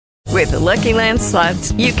With the Lucky Land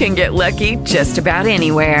Slots, you can get lucky just about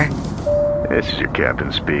anywhere. This is your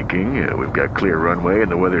captain speaking. We've got clear runway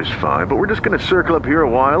and the weather's fine, but we're just going to circle up here a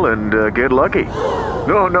while and get lucky.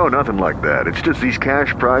 No, nothing like that. It's just these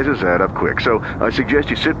cash prizes add up quick. So I suggest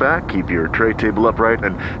you sit back, keep your tray table upright,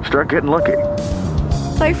 and start getting lucky.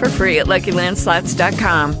 Play for free at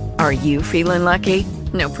LuckyLandSlots.com. Are you feeling lucky?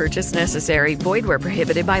 No purchase necessary. Void where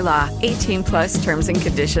prohibited by law. 18 plus terms and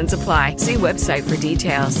conditions apply. See website for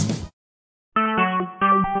details.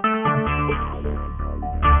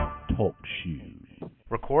 Talk shoes.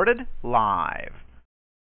 Recorded live.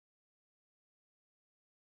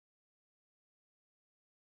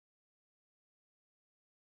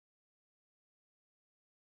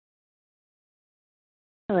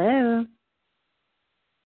 Hello.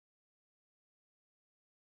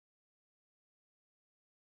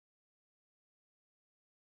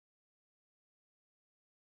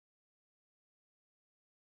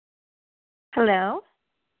 Hello.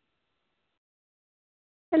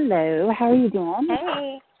 Hello. How are you doing?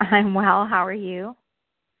 Hey. I'm well. How are you?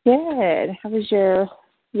 Good. How was your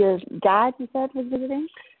dad, you said, was visiting?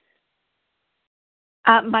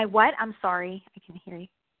 My what? I'm sorry. I can't hear you.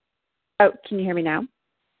 Oh, can you hear me now?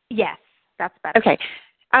 Yes, that's better. Okay.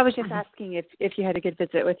 I was just asking if you had a good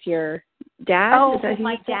visit with your dad. Oh,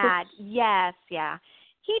 my dad. Yes, yeah.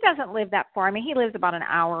 He doesn't live that far. I mean, he lives about an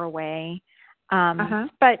hour away.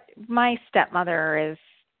 But my stepmother is,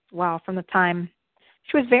 well, from the time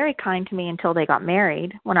she was very kind to me until they got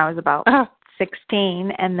married when I was about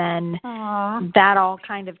 16, and then that all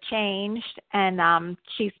kind of changed, and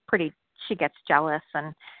she gets jealous,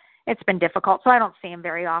 and it's been difficult, so I don't see him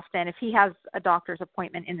very often. If he has a doctor's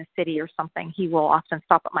appointment in the city or something, he will often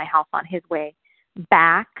stop at my house on his way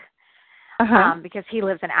back, because he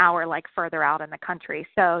lives an hour further out in the country.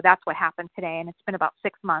 So that's what happened today, and it's been about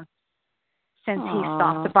 6 months since he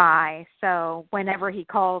stopped by. So whenever he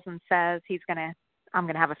calls and says I'm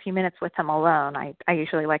gonna have a few minutes with him alone, I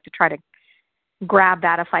usually like to try to grab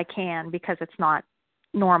that if I can, because it's not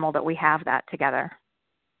normal that we have that together.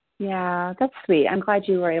 Yeah, that's sweet. I'm glad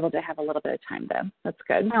you were able to have a little bit of time, though. That's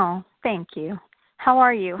good. Oh, thank you. How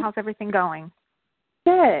are you? How's everything going?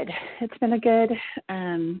 Good. It's been a good,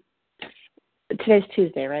 today's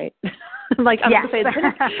Tuesday, right? I'm yes. going to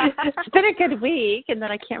say it's been a good week, and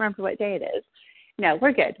then I can't remember what day it is. No,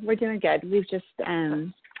 we're good. We're doing good. We've just,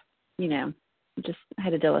 just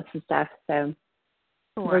had to deal with some stuff. So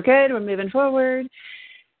We're good. We're moving forward.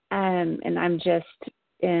 And I'm just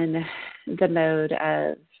in the mode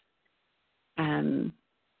of,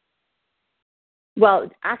 well,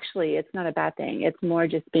 actually, it's not a bad thing. It's more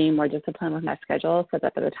just being more disciplined with my schedule so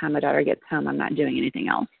that by the time my daughter gets home, I'm not doing anything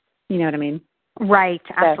else. You know what I mean? Right.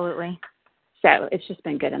 Absolutely. So it's just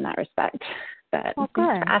been good in that respect. But well,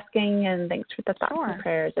 thanks for asking, and thanks for the thoughts and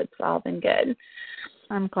prayers. It's all been good.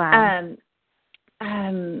 I'm glad.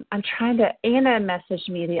 I'm trying to, Anna messaged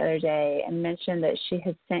me the other day and mentioned that she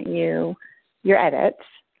had sent you your edits.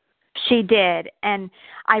 She did, and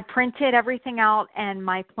I printed everything out, and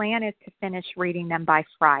my plan is to finish reading them by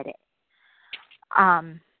Friday.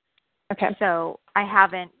 Okay. So I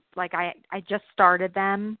haven't, I just started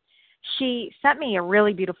them. She sent me a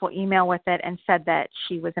really beautiful email with it and said that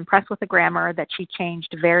she was impressed with the grammar, that she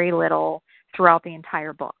changed very little throughout the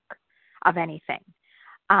entire book of anything.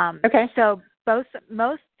 Okay. So most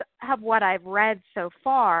of what I've read so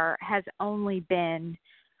far has only been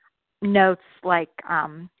notes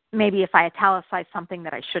maybe if I italicize something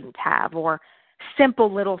that I shouldn't have, or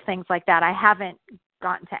simple little things like that. I haven't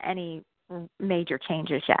gotten to any major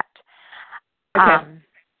changes yet. Okay.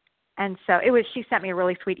 And so she sent me a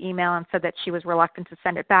really sweet email and said that she was reluctant to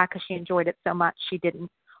send it back because she enjoyed it so much. She didn't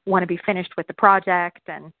want to be finished with the project,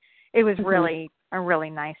 and it was really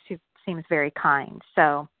nice. She seems very kind.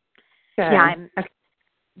 So yeah,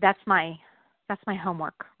 that's my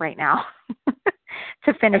homework right now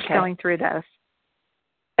to finish going through those.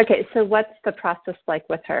 Okay, so what's the process like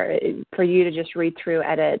with her? For you to just read through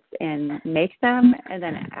edits and make them, and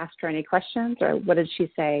then ask her any questions, or what did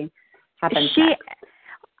she say happens next?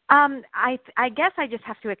 I guess I just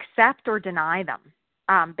have to accept or deny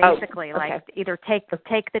them. Basically, either take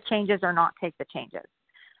the changes or not take the changes.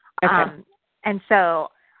 Okay. And so,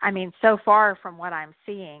 I mean, so far from what I'm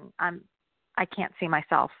seeing, I can't see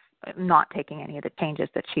myself not taking any of the changes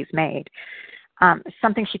that she's made.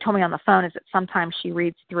 Something she told me on the phone is that sometimes she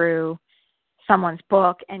reads through someone's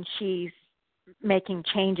book and she's making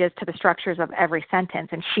changes to the structures of every sentence,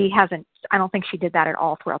 and I don't think she did that at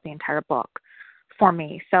all throughout the entire book for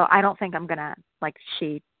me. So I don't think I'm going to,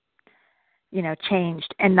 she,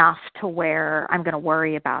 changed enough to where I'm going to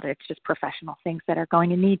worry about it. It's just professional things that are going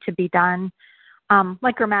to need to be done.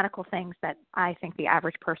 like grammatical things that I think the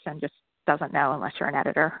average person just doesn't know unless you're an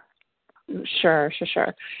editor. Sure.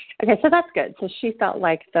 Okay, so that's good. So she felt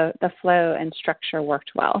like the flow and structure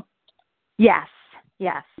worked well. Yes.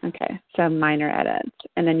 Okay, so minor edits.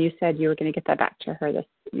 And then you said you were going to get that back to her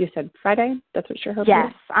you said Friday? That's what you're hoping?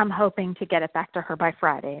 Yes, I'm hoping to get it back to her by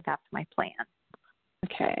Friday. That's my plan.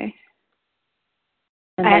 Okay.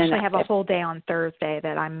 And I actually have a whole day on Thursday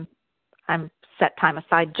that I'm set time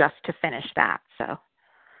aside just to finish that. So.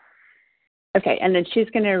 Okay, and then she's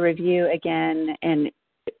going to review again and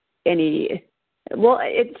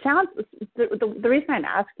it sounds, the reason I'm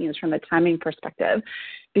asking is from a timing perspective,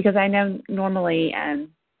 because I know normally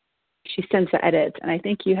she sends the edits, and I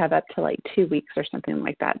think you have up to like 2 weeks or something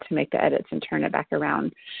like that to make the edits and turn it back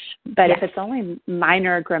around. But yes. If it's only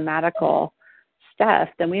minor grammatical stuff,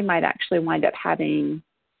 then we might actually wind up having,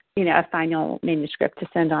 a final manuscript to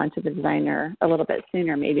send on to the designer a little bit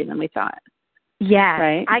sooner maybe than we thought. Yeah.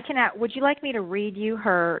 Right? I can. Would you like me to read you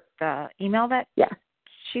the email that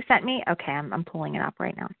she sent me? Okay, I'm pulling it up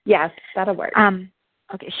right now. Yes, that'll work.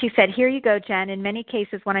 Okay, she said, "Here you go, Jen. In many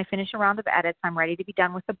cases, when I finish a round of edits, I'm ready to be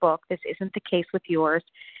done with the book. This isn't the case with yours.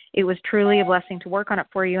 It was truly a blessing to work on it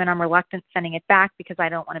for you, and I'm reluctant sending it back because I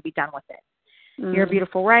don't want to be done with it. You're a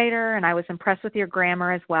beautiful writer, and I was impressed with your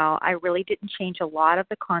grammar as well. I really didn't change a lot of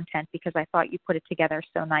the content because I thought you put it together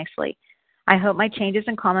so nicely. I hope my changes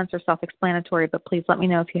and comments are self-explanatory, but please let me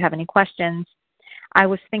know if you have any questions. I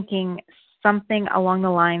was thinking something along the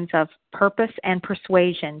lines of purpose and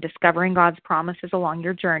persuasion, discovering God's promises along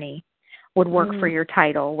your journey would work for your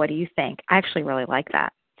title. What do you think?" I actually really like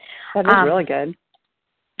that. That is really good.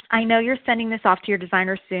 I know you're sending this off to your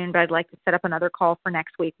designer soon, but I'd like to set up another call for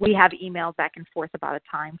next week. We have emailed back and forth about a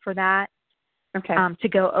time for that. Okay. To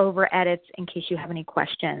go over edits in case you have any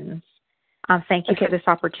questions. Thank you for this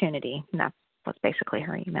opportunity. And that was basically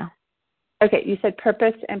her email. Okay, you said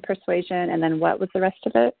purpose and persuasion, and then what was the rest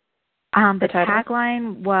of it? The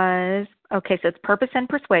tagline was, so it's purpose and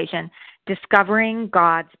persuasion, discovering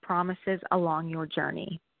God's promises along your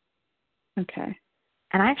journey. Okay.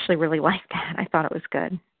 And I actually really liked that. I thought it was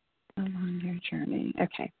good. Along your journey.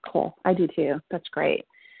 Okay, cool. I do too. That's great.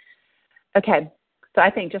 Okay, so I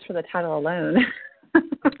think just for the title alone.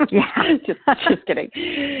 Yeah. just kidding.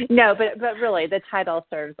 No, but really the title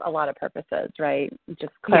serves a lot of purposes, right?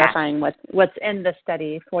 Just clarifying what's in the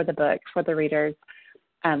study for the book, for the readers,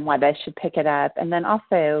 why they should pick it up. And then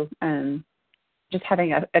also just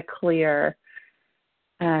having a clear,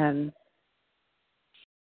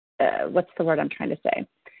 what's the word I'm trying to say?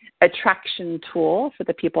 Attraction tool for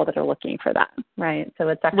the people that are looking for that, right? So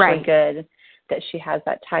it's actually good that she has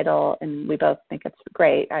that title, and we both think it's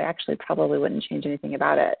great. I actually probably wouldn't change anything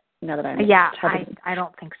about it now that I'm I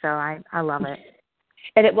don't think so. I love it.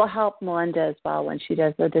 And it will help Melinda as well when she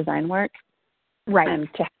does the design work, right?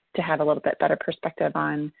 To have a little bit better perspective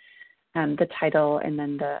on the title and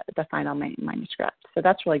then the final manuscript. So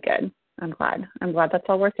that's really good. I'm glad that's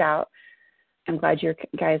all worked out. I'm glad you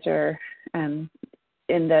guys are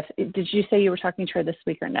did you say you were talking to her this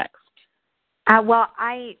week or next? Well,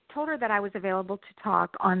 I told her that I was available to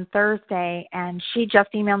talk on Thursday, and she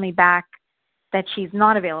just emailed me back that she's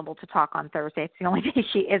not available to talk on Thursday. It's the only day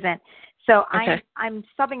she isn't. So okay. I'm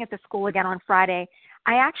subbing at the school again on Friday.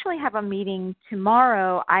 I actually have a meeting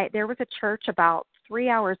tomorrow. There was a church about 3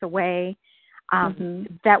 hours away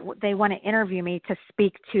that they want to interview me to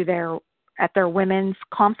speak to their women's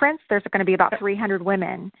conference. There's going to be about 300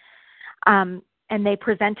 women. And they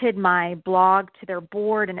presented my blog to their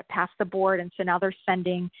board, and it passed the board. And so now they're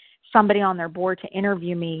sending somebody on their board to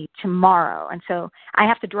interview me tomorrow. And so I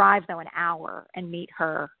have to drive, though, an hour and meet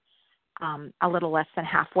her a little less than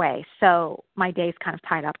halfway. So my day's kind of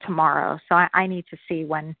tied up tomorrow. So I need to see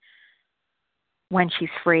when she's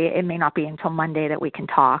free. It may not be until Monday that we can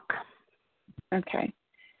talk. Okay.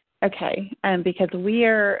 Because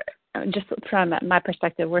we're, just from my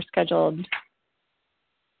perspective, we're scheduled.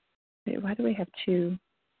 Why do we have two?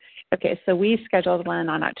 Okay, so we scheduled one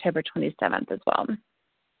on October 27th as well.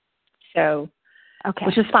 So,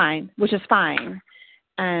 which is fine.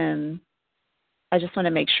 I just want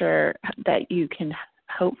to make sure that you can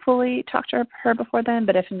hopefully talk to her before then,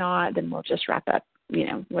 but if not, then we'll just wrap up,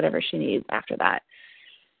 whatever she needs after that.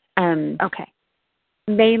 Okay.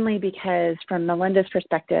 Mainly because from Melinda's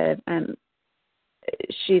perspective,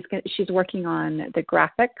 she's working on the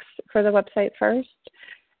graphics for the website first.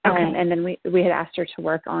 Okay. And then we had asked her to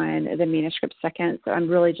work on the manuscript second. So I'm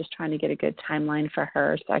really just trying to get a good timeline for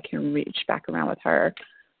her so I can reach back around with her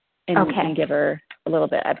and give her a little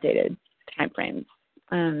bit updated time frames.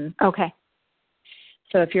 Okay.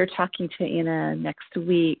 So if you're talking to Anna next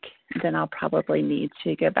week, then I'll probably need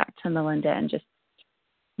to go back to Melinda and just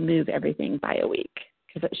move everything by a week,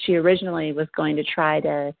 because she originally was going to try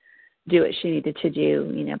to do what she needed to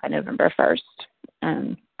do, by November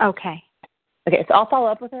 1st. Okay. Okay, so I'll follow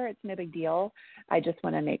up with her. It's no big deal. I just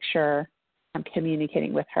want to make sure I'm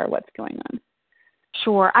communicating with her what's going on.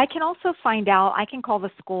 Sure. I can also I can call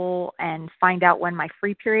the school and find out when my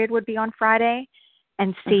free period would be on Friday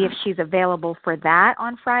and see if she's available for that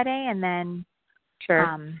on Friday. And then, sure.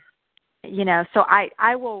 So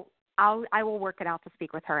I will work it out to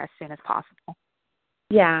speak with her as soon as possible.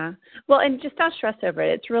 Yeah. Well, and just don't stress over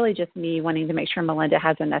it. It's really just me wanting to make sure Melinda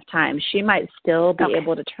has enough time. She might still be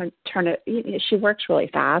able to turn it. She works really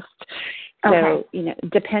fast. So,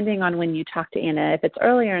 depending on when you talk to Anna, if it's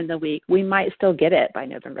earlier in the week, we might still get it by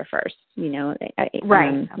November 1st.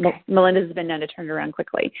 Right. Melinda's been known to turn it around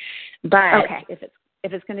quickly. But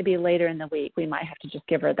if it's going to be later in the week, we might have to just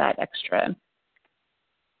give her that extra,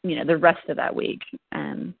 the rest of that week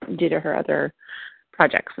due to her other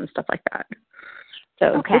projects and stuff like that.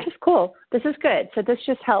 So this is cool. This is good. So this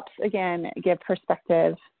just helps, again, give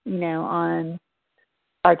perspective, on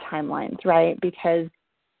our timelines, right? Because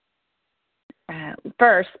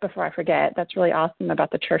first, before I forget, that's really awesome about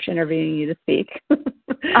the church interviewing you to speak.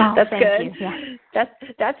 That's thank good. You. Yeah.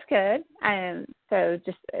 That's good. So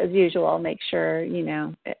just as usual, make sure,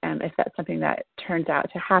 if that's something that turns out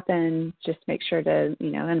to happen, just make sure to,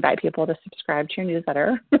 invite people to subscribe to your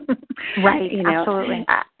newsletter. Right. Absolutely.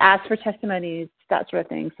 Ask for testimonies, that sort of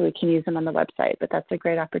thing, so we can use them on the website. But that's a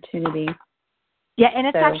great opportunity. Yeah, and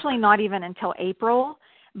it's actually not even until April.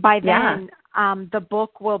 By then, the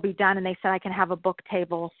book will be done, and they said I can have a book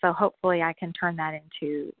table, so hopefully I can turn that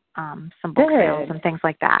into some book sales and things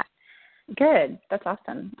like that. Good. That's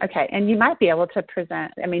awesome. Okay, and you might be able to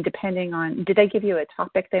present, depending on, did they give you a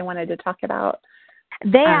topic they wanted to talk about?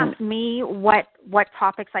 They asked me what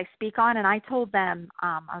topics I speak on, and I told them,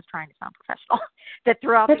 I was trying to sound professional, that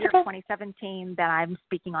throughout the year 2017 that I'm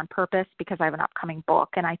speaking on purpose because I have an upcoming book,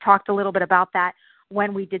 and I talked a little bit about that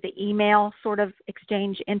when we did the email sort of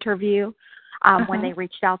exchange interview when they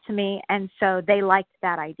reached out to me, and so they liked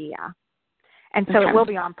that idea. And so it will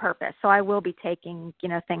be on purpose. So I will be taking,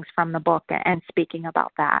 things from the book and speaking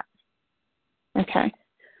about that. Okay.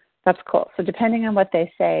 That's cool. So depending on what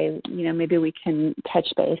they say, maybe we can touch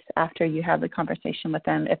base after you have the conversation with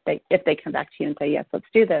them if they come back to you and say, yes, let's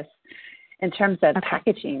do this. In terms of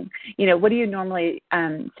packaging, what do you normally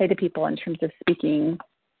say to people in terms of speaking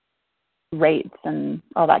rates and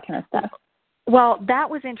all that kind of stuff? Well, that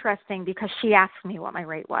was interesting because she asked me what my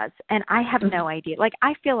rate was, and I have no idea. Like,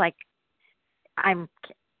 I feel like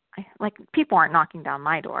people aren't knocking down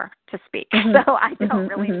my door to speak, so I don't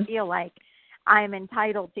really feel like I'm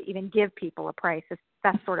entitled to even give people a price.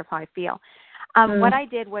 That's sort of how I feel. What I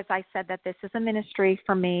did was I said that this is a ministry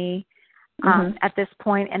for me at this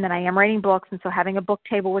point, and that I am writing books, and so having a book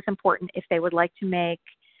table was important. If they would like to make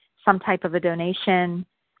some type of a donation,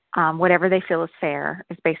 whatever they feel is fair,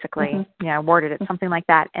 is basically, I worded it something like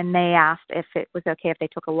that. And they asked if it was okay if they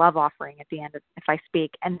took a love offering at the end if I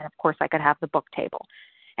speak, and then of course I could have the book table.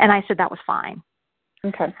 And I said that was fine.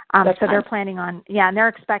 Okay. So they're planning on, and they're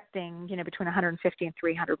expecting, between 150 and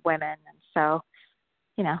 300 women. And so,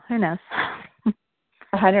 who knows?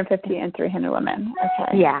 150 and 300 women.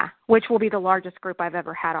 Okay. Yeah, which will be the largest group I've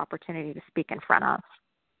ever had opportunity to speak in front of.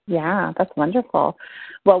 Yeah, that's wonderful.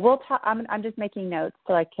 Well, we'll talk. I'm just making notes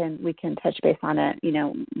so we can touch base on it,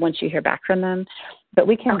 once you hear back from them. But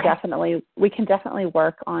we can definitely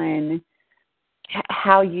work on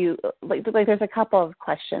how you like. There's a couple of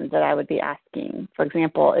questions that I would be asking. For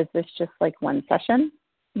example, is this just like one session,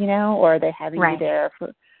 or are they having you there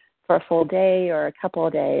for a full day or a couple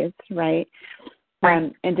of days, right?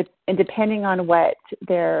 And depending on what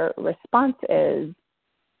their response is,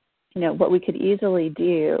 what we could easily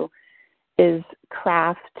do is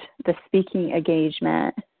craft the speaking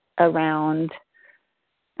engagement around,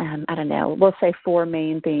 we'll say 4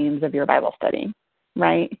 main themes of your Bible study,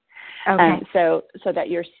 right? Okay. So that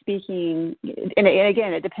you're speaking, and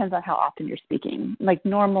again, it depends on how often you're speaking. Like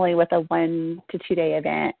normally with a 1 to 2 day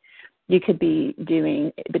event, you could be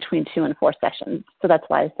doing between 2 and 4 sessions. So that's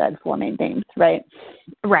why I said 4 main themes, right?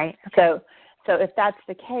 Right. So if that's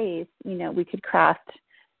the case, we could craft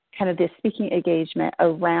kind of this speaking engagement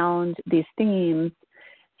around these themes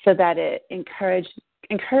so that it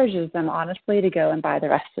encourages them honestly to go and buy the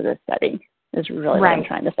rest of the study is really what I'm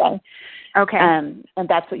trying to say. Okay. And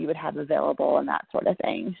that's what you would have available and that sort of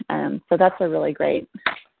thing. So that's a really great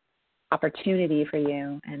opportunity for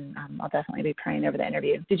you, and I'll definitely be praying over the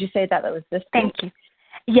interview. Did you say that was this week? Thank you.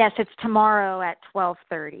 Yes, it's tomorrow at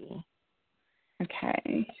 12:30.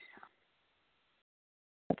 Okay.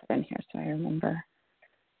 That's in here so I remember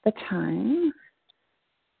the time.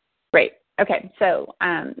 Okay, so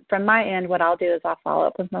from my end, what I'll do is I'll follow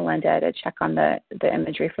up with Melinda to check on the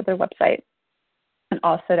imagery for their website, and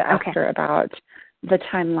also to ask her about the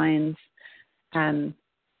timelines.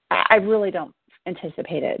 I really don't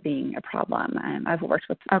anticipate it being a problem. I've worked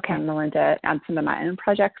with Melinda on some of my own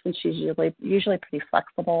projects, and she's usually pretty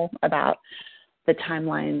flexible about the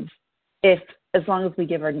timelines, as long as we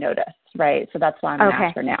give her notice, right? So that's why I'm going to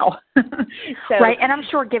ask her now. Right, and I'm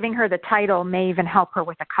sure giving her the title may even help her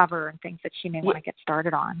with a cover and things that she may want to get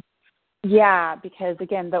started on. Yeah, because,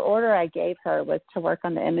 again, the order I gave her was to work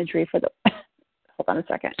on the imagery for the – hold on a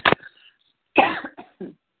second.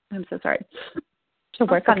 I'm so sorry. To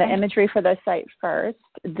work on the imagery for the site first,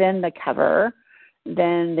 then the cover,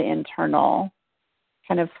 then the internal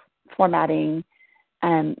kind of formatting,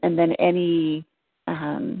 and then any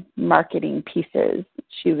marketing pieces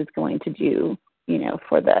she was going to do,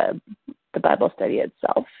 for the Bible study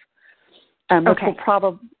itself. Which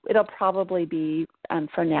it'll probably be,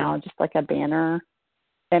 for now, just like a banner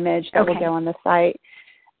image that will go on the site,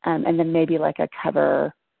 and then maybe like a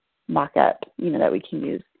cover mock-up, that we can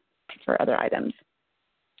use for other items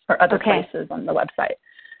or other places on the website.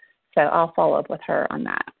 So I'll follow up with her on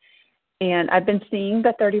that. And I've been seeing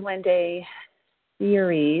the 31-day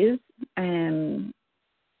series.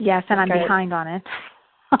 Yes, and I'm behind on it.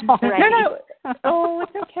 No. Oh,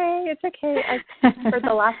 it's okay. It's okay. For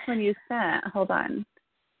the last one you sent, hold on.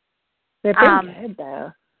 They've been good,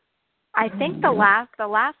 though. I think the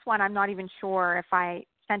last one, I'm not even sure if I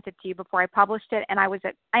sent it to you before I published it, and I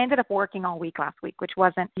ended up working all week last week, which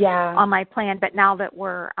wasn't on my plan. But now that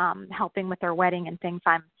we're helping with their wedding and things,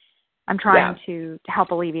 I'm trying to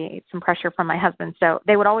help alleviate some pressure from my husband. So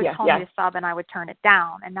they would always call me to sub, and I would turn it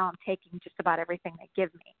down. And now I'm taking just about everything they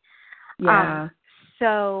give me. Yeah.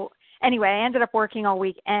 So anyway, I ended up working all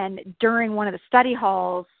week, and during one of the study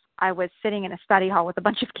halls, I was sitting in a study hall with a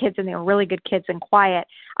bunch of kids, and they were really good kids and quiet.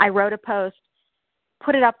 I wrote a post,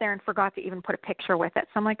 put it up there, and forgot to even put a picture with it.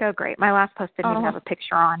 So I'm like, oh, great. My last post didn't even have a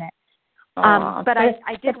picture on it. But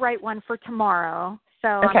I did write one for tomorrow, so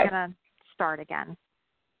I'm going to start again.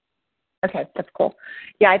 Okay, that's cool.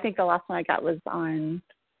 Yeah, I think the last one I got was on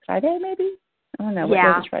Friday, maybe? I don't know. What day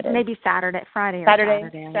was Friday? Maybe Saturday.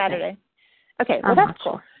 Saturday. Okay, well, that's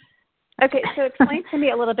cool. Okay, so explain to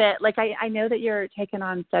me a little bit, like I know that you're taking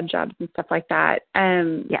on sub jobs and stuff like that.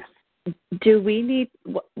 Yes. Do we need,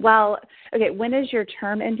 when is your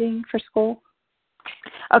term ending for school?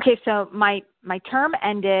 Okay, so my term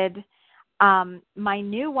ended. My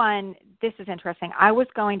new one, this is interesting. I was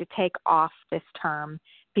going to take off this term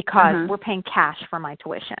because we're paying cash for my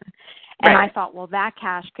tuition. And I thought, well, that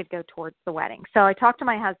cash could go towards the wedding. So I talked to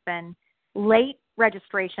my husband. Late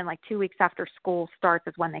registration, like 2 weeks after school starts,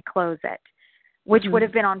 is when they close it, which would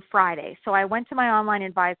have been on Friday. So I went to my online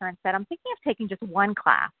advisor and said, I'm thinking of taking just one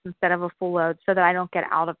class instead of a full load so that I don't get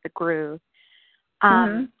out of the groove.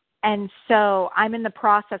 And so I'm in the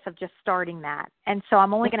process of just starting that. And so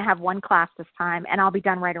I'm only going to have one class this time, and I'll be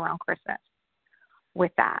done right around Christmas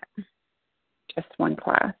with that. Just one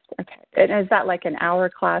class. Okay. And is that like an hour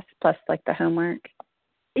class plus like the homework?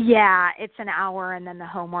 Yeah, it's an hour and then the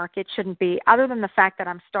homework. It shouldn't be, other than the fact that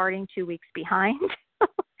I'm starting 2 weeks behind,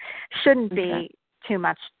 shouldn't be too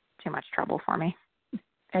much trouble for me.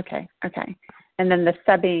 Okay. And then the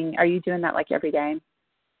subbing, are you doing that like every day?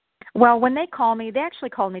 Well, when they call me, they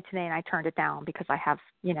actually called me today and I turned it down because I had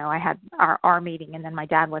our meeting and then my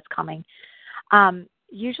dad was coming.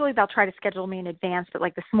 Usually they'll try to schedule me in advance, but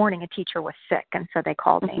like this morning a teacher was sick and so they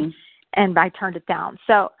called me and I turned it down.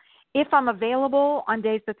 So if I'm available on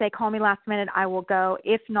days that they call me last minute, I will go.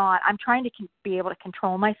 If not, I'm trying to be able to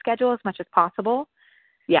control my schedule as much as possible.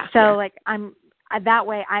 Yeah. So like I'm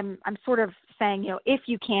sort of saying, if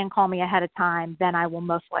you can call me ahead of time, then I will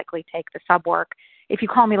most likely take the sub work. If you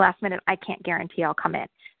call me last minute, I can't guarantee I'll come in.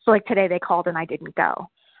 So like today they called and I didn't go.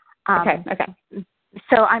 Okay.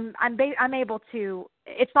 So I'm able to.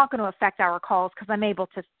 It's not going to affect our calls because I'm able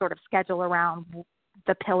to sort of schedule around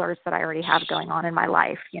the pillars that I already have going on in my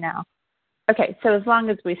life. Okay. So as long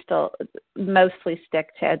as we still mostly stick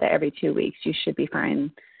to the every 2 weeks, you should be fine.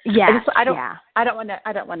 Yeah. I don't want to.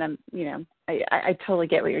 I totally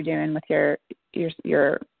get what you're doing with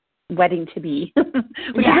your wedding to be,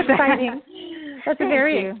 which is exciting. That's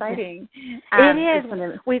very exciting. It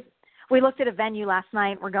is. We looked at a venue last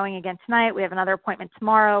night. We're going again tonight. We have another appointment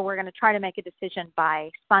tomorrow. We're going to try to make a decision by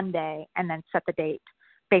Sunday and then set the date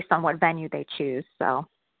based on what venue they choose. So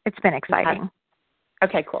it's been exciting.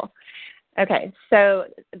 Okay, cool. Okay, so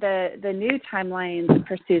the new timeline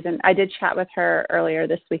for Susan, I did chat with her earlier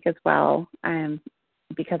this week as well,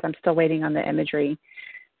 because I'm still waiting on the imagery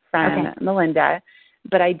from Melinda.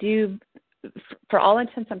 But I do for all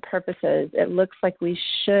intents and purposes, it looks like we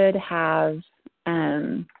should have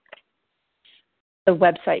the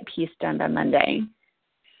website piece done by Monday.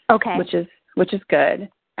 Okay. Which is good.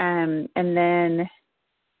 And then,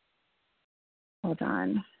 hold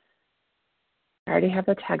on. I already have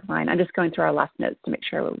the tagline. I'm just going through our last notes to make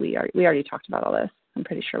sure we already talked about all this. I'm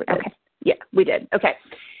pretty sure we did. Okay. Yeah, we did. Okay.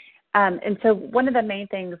 And so one of the main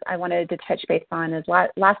things I wanted to touch base on is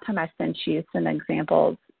last time I sent you some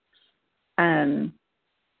examples of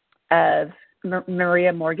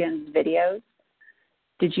Maria Morgan's videos.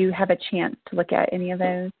 Did you have a chance to look at any of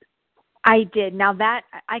those? I did. Now that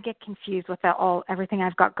I get confused with everything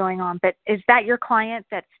I've got going on, but is that your client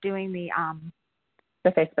that's doing the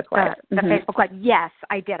Facebook Live? The Facebook Live? Yes,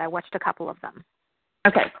 I did. I watched a couple of them.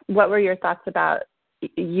 Okay. What were your thoughts about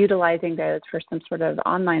utilizing those for some sort of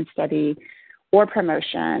online study or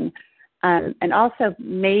promotion, and also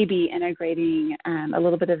maybe integrating a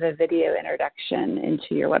little bit of a video introduction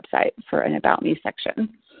into your website for an About Me section?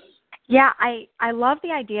 Yeah, I love the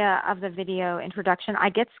idea of the video introduction. I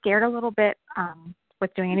get scared a little bit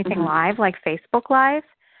with doing anything live, like Facebook Live.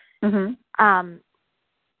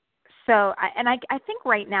 So, I think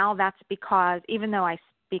right now that's because even though I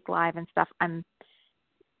speak live and stuff,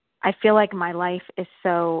 I feel like my life is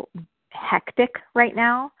so hectic right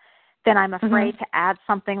now that I'm afraid to add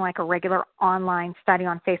something like a regular online study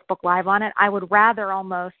on Facebook Live on it. I would rather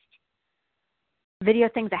almost video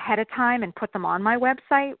things ahead of time and put them on my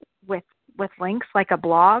website with links, like a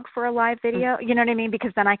blog for a live video. You know what I mean?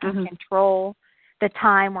 Because then I can control the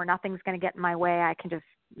time where nothing's going to get in my way. I can just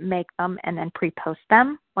make them and then pre-post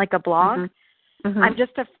them like a blog.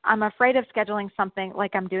 I'm afraid of scheduling something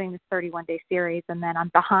like I'm doing this 31-day series and then I'm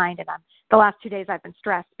behind, and the last 2 days I've been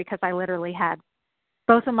stressed because I literally had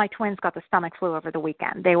both of my twins got the stomach flu over the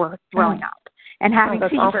weekend. They were throwing up and having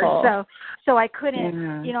fever. Awful. So I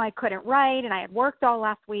couldn't, I couldn't write, and I had worked all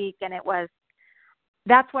last week, and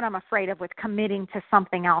that's what I'm afraid of with committing to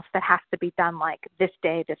something else that has to be done like this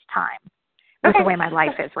day, this time. That's the way my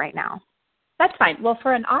life is right now. That's fine. Well,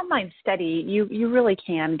 for an online study, you really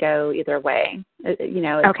can go either way.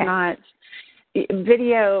 It's not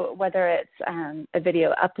video, whether it's a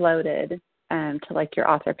video uploaded to like your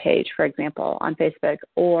author page, for example, on Facebook,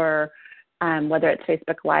 or whether it's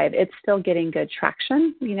Facebook Live, it's still getting good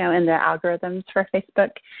traction, in the algorithms for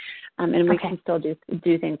Facebook. And we can still do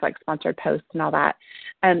things like sponsored posts and all that.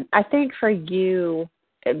 I think for you,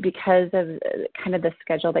 because of kind of the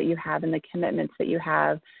schedule that you have and the commitments that you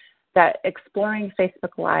have, that exploring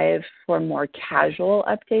Facebook Live for more casual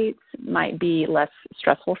updates might be less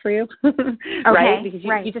stressful for you, right? Because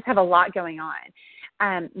you just have a lot going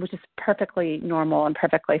on, which is perfectly normal and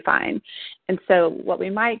perfectly fine. And so what we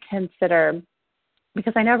might consider,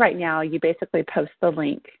 because I know right now you basically post the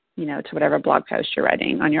link, to whatever blog post you're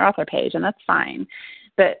writing on your author page, and that's fine.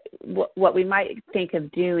 But what we might think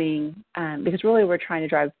of doing, because really we're trying to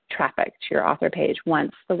drive traffic to your author page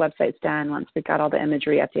once the website's done, once we've got all the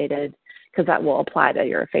imagery updated, because that will apply to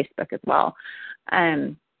your Facebook as well.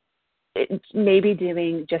 Maybe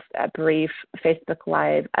doing just a brief Facebook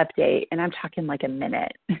Live update, and I'm talking like a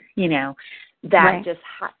minute, that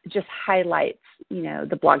just highlights,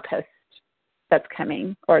 the blog post that's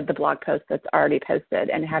coming or the blog post that's already posted,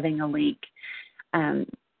 and having a link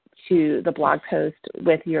to the blog post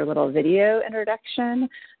with your little video introduction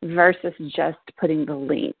versus just putting the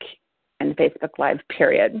link in Facebook Live,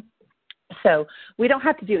 period. So we don't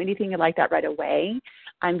have to do anything like that right away.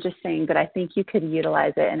 I'm just saying that I think you could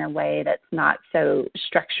utilize it in a way that's not so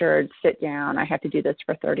structured, sit down, I have to do this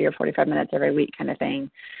for 30 or 45 minutes every week kind of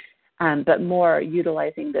thing, but more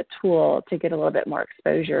utilizing the tool to get a little bit more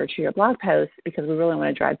exposure to your blog posts, because we really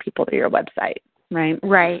want to drive people to your website, right?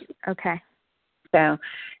 Right. Okay. So,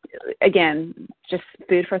 again, just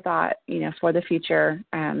food for thought, for the future,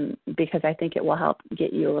 because I think it will help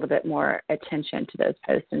get you a little bit more attention to those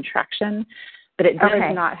posts and traction. But it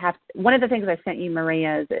does not have – one of the things I sent you,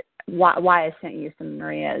 Maria's, why I sent you some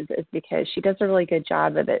Maria's is because she does a really good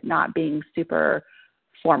job of it not being super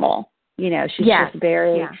formal. She's just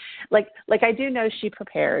very like I do know she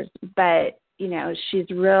prepares, but, she's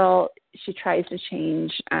real – she tries to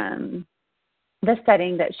change the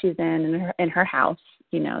setting that she's in her house,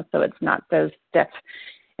 so it's not so stiff,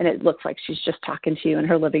 and it looks like she's just talking to you in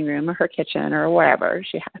her living room or her kitchen or wherever.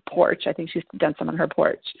 She has a porch. I think she's done some on her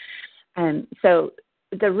porch. And so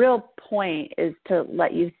the real point is to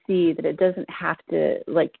let you see that it doesn't have to,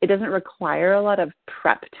 it doesn't require a lot of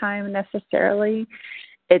prep time necessarily.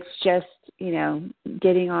 It's just,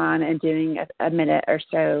 getting on and doing a minute or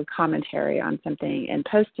so commentary on something and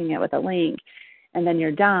posting it with a link, and then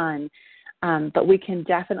you're done. But we can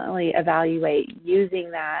definitely evaluate using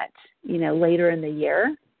that, later in the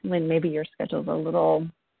year when maybe your schedule's a little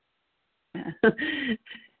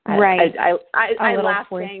right. I laugh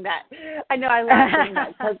saying that. I know I laugh saying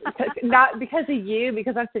that cause not because of you,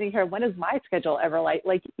 because I'm sitting here. When is my schedule ever like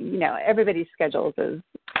everybody's schedules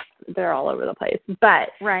they're all over the place. But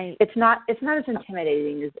right. it's not as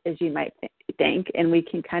intimidating as you might think, and we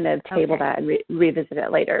can kind of table that and revisit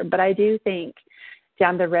it later. But I do think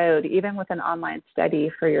down the road, even with an online study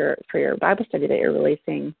for your Bible study that you're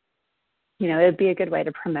releasing, it'd be a good way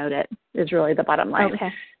to promote it. Is really the bottom line. Okay.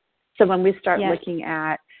 So when we start looking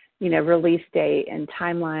at, release date and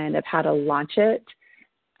timeline of how to launch it,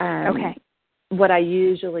 what I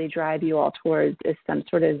usually drive you all towards is some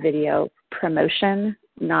sort of video promotion,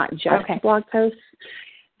 not just blog posts,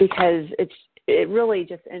 because it really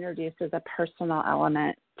just introduces a personal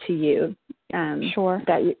element to you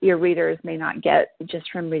that your readers may not get just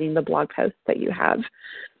from reading the blog posts that you have.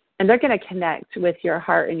 And they're going to connect with your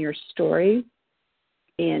heart and your story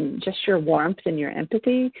and just your warmth and your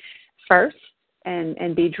empathy first,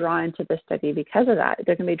 and be drawn to the study because of that.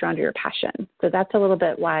 They're going to be drawn to your passion. So that's a little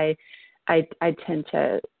bit why I tend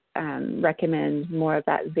to recommend more of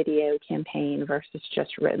that video campaign versus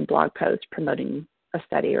just written blog posts promoting a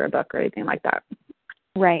study or a book or anything like that.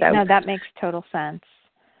 Right. So, no, that makes total sense.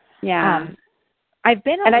 Yeah. I've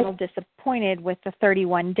been a little disappointed with the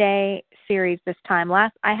 31-day series this time. I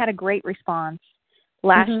had a great response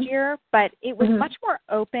last year, but it was much more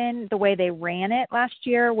open the way they ran it last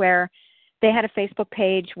year, where they had a Facebook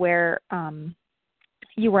page where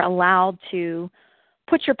you were allowed to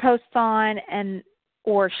put your posts on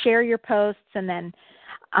or share your posts, and then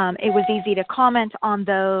it was easy to comment on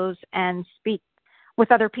those and speak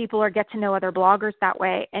with other people or get to know other bloggers that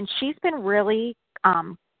way. And she's been really, I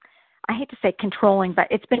hate to say controlling, but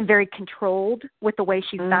it's been very controlled with the way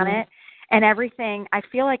she's done it. And everything, I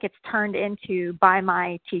feel like it's turned into buy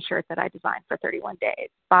my T-shirt that I designed for 31 days,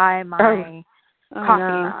 buy my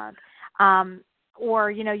coffee mug. Or,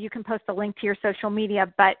 you can post a link to your social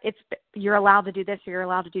media, but you're allowed to do this or you're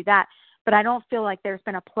allowed to do that. But I don't feel like there's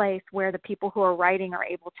been a place where the people who are writing are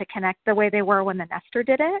able to connect the way they were when the Nestor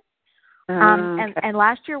did it. And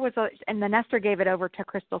last year and the Nestor gave it over to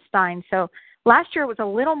Crystal Stein. So last year it was a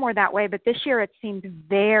little more that way, but this year it seemed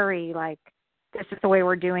very like, this is the way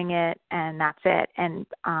we're doing it, and that's it. And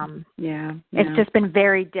it's just been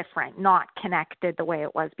very different, not connected the way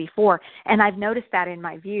it was before. And I've noticed that in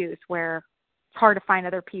my views, where it's hard to find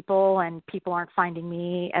other people, and people aren't finding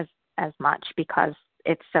me as much because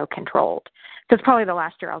it's so controlled. So it's probably the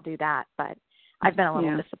last year I'll do that, but I've been a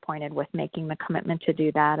little disappointed with making the commitment to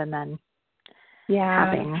do that, and then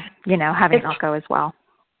having it not go as well.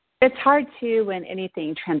 It's hard too when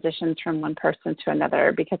anything transitions from one person to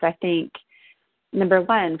another, because I think, number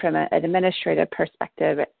one, from an administrative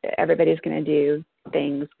perspective, everybody's going to do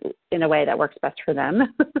things in a way that works best for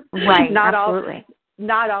them. Right, absolutely.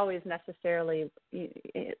 Not always necessarily,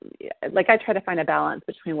 like I try to find a balance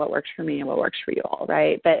between what works for me and what works for you all,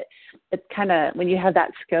 right? But it's kind of, when you have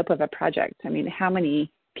that scope of a project, I mean, how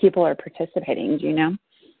many people are participating, do you know?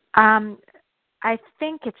 I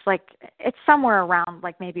think it's somewhere around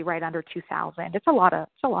maybe right under 2,000. It's a lot of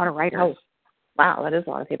writers. Oh, wow, that is a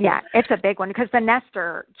lot of people. Yeah, it's a big one, because the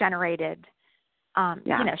Nestor generated,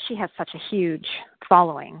 she has such a huge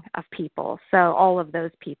following of people. So all of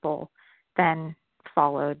those people then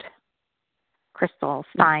followed Crystal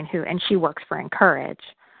Stein, and she works for Encourage,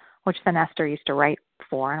 which the Nestor used to write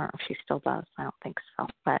for. I don't know if she still does. I don't think so,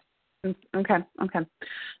 but. Okay.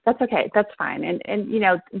 That's okay. That's fine. And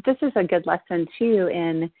this is a good lesson too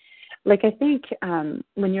in, I think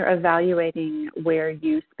when you're evaluating where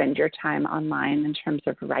you spend your time online in terms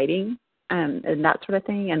of writing and that sort of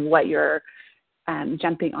thing, and what you're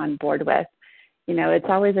jumping on board with, it's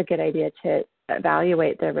always a good idea to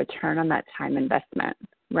evaluate the return on that time investment,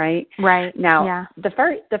 right? Right. Now, the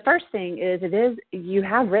first thing is you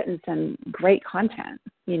have written some great content,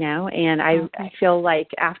 and I feel like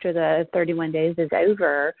after the 31 days is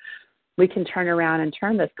over, we can turn around and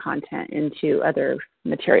turn this content into other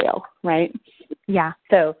material, right? Yeah.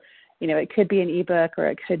 So, it could be an ebook, or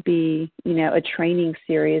it could be, a training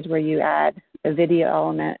series where you add a video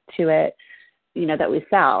element to it, that we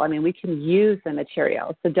sell. I mean, we can use the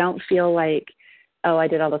material. So don't feel like, oh, I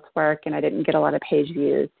did all this work and I didn't get a lot of page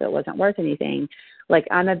views, so it wasn't worth anything.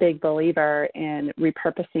 I'm a big believer in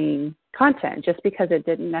repurposing content. Just because it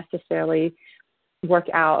didn't necessarily work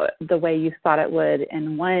out the way you thought it would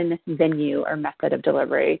in one venue or method of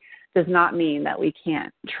delivery does not mean that we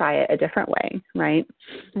can't try it a different way, right?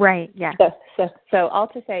 Right, yeah. So all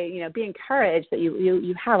to say, be encouraged that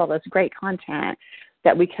you have all this great content,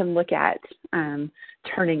 that we can look at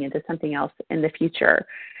turning into something else in the future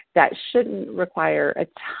that shouldn't require a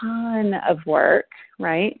ton of work,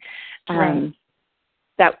 right? Right.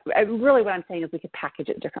 That really what I'm saying is we could package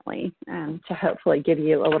it differently to hopefully give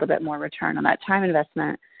you a little bit more return on that time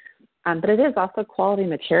investment. But it is also quality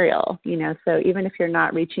material, so even if you're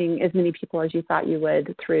not reaching as many people as you thought you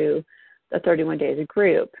would through the 31 days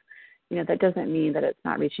group, that doesn't mean that it's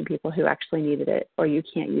not reaching people who actually needed it, or you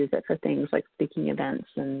can't use it for things like speaking events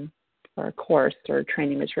or a course or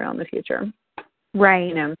training material in the future.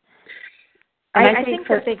 Right. I think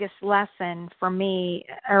for the biggest lesson for me,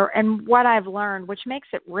 and what I've learned, which makes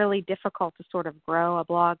it really difficult to sort of grow a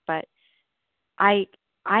blog, but I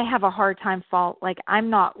have a hard time I'm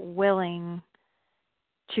not willing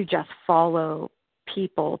to just follow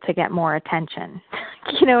people to get more attention.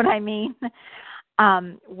 You know what I mean?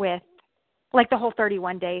 With the whole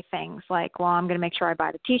 31-day things, I'm going to make sure I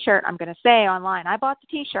buy the T-shirt. I'm going to say online, I bought the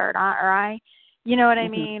T-shirt, you know what I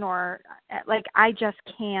mean? Or I just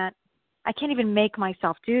can't. I can't even make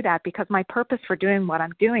myself do that because my purpose for doing what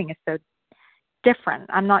I'm doing is so different.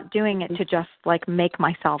 I'm not doing it to just make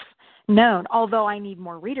myself known, although I need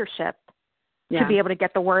more readership to be able to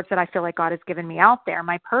get the words that I feel like God has given me out there.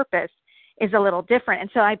 My purpose is a little different. And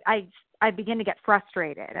so I begin to get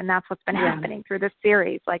frustrated, and that's what's been happening through this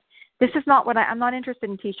series. This is not what I'm not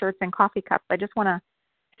interested in T-shirts and coffee cups. I just want to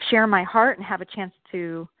share my heart and have a chance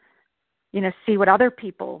to see what other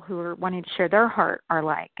people who are wanting to share their heart are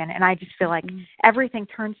like. And I just feel like everything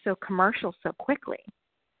turns so commercial so quickly.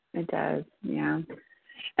 It does, yeah.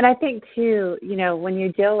 And I think, too, when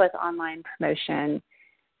you deal with online promotion,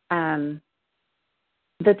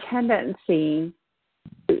 the tendency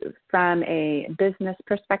from a business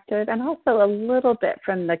perspective and also a little bit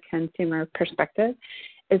from the consumer perspective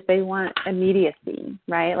is they want immediacy,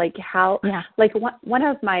 right? One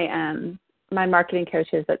of my marketing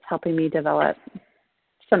coaches that's helping me develop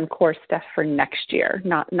some course stuff for next year,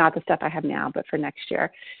 not the stuff I have now, but for next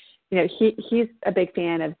year. He's a big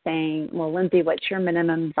fan of saying, well, Lindsay, what's your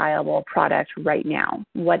minimum viable product right now?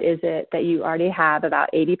 What is it that you already have about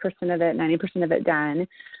 80% of it, 90% of it done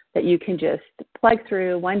that you can just plug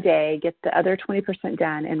through one day, get the other 20%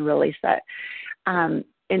 done and release it?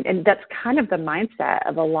 And that's kind of the mindset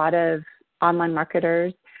of a lot of online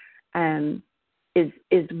marketers.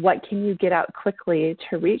 Is what can you get out quickly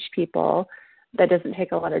to reach people that doesn't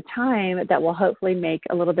take a lot of time that will hopefully make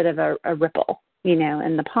a little bit of a ripple,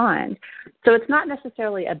 in the pond. So it's not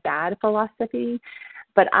necessarily a bad philosophy,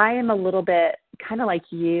 but I am a little bit kind of like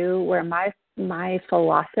you, where my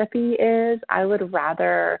philosophy is I would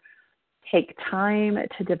rather take time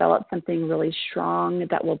to develop something really strong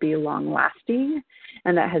that will be long lasting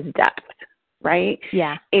and that has depth, right?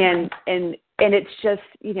 Yeah. And it's just,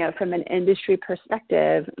 from an industry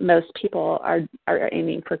perspective, most people are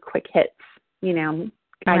aiming for quick hits. I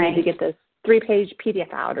need to get this 3-page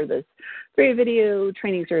PDF out or this 3-video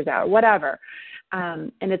training series out, whatever.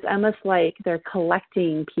 And it's almost like they're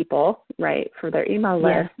collecting people, right, for their email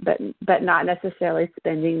list, but not necessarily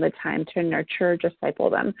spending the time to nurture, disciple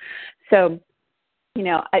them. So,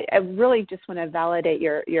 I really just want to validate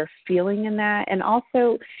your feeling in that. And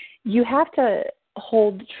also, you have to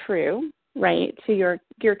hold true, right, to your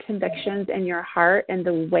convictions and your heart and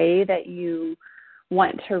the way that you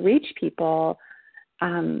want to reach people,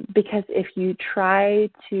 because if you try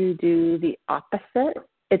to do the opposite,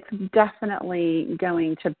 it's definitely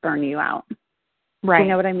going to burn you out. Right. Do you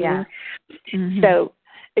know what I mean? Yeah. Mm-hmm. So,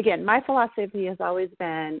 again, my philosophy has always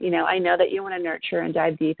been, I know that you want to nurture and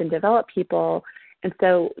dive deep and develop people, and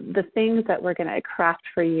so the things that we're going to craft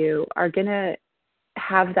for you are going to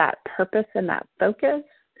have that purpose and that focus,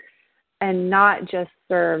 and not just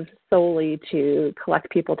serve solely to collect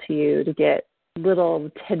people to you to get little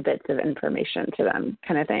tidbits of information to them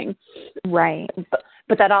kind of thing. Right.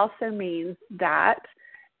 But that also means that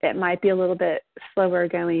it might be a little bit slower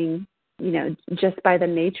going, just by the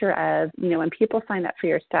nature of, when people sign up for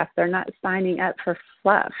your stuff, they're not signing up for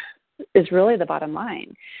fluff is really the bottom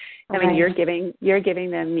line. Right. I mean, you're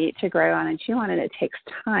giving them meat to grow on and chew on, and it takes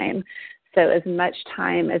time. So as much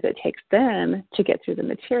time as it takes them to get through the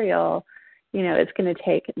material, it's going to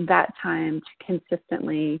take that time to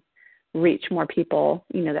consistently reach more people,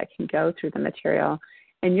 that can go through the material.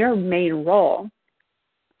 And your main role,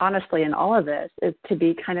 honestly, in all of this is to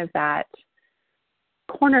be kind of that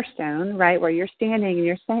cornerstone, right, where you're standing and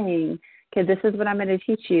you're saying, okay, this is what I'm going to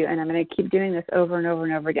teach you, and I'm going to keep doing this over and over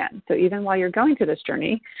and over again. So even while you're going through this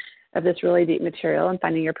journey of this really deep material and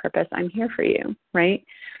finding your purpose, I'm here for you, right?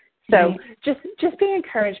 So just be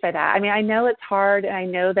encouraged by that. I mean, I know it's hard, and I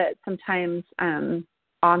know that sometimes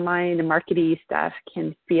online marketing stuff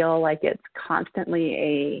can feel like it's constantly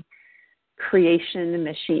a creation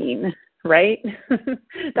machine, right?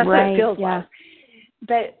 That's what it feels like.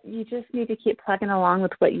 But you just need to keep plugging along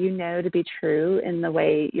with what you know to be true in the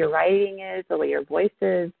way your writing is, the way your voice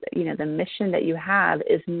is. You know, the mission that you have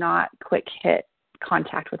is not quick hit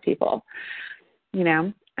contact with people, you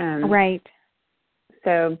know? Right.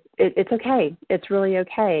 So it's okay. It's really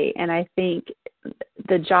okay. And I think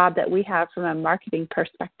the job that we have from a marketing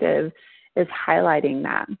perspective is highlighting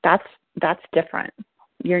that. That's different.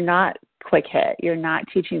 You're not quick hit. You're not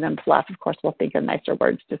teaching them fluff. Of course, we'll think of nicer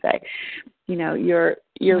words to say. You know, you're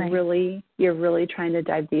right. really trying to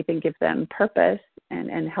dive deep and give them purpose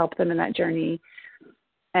and help them in that journey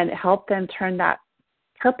and help them turn that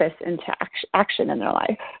purpose into action in their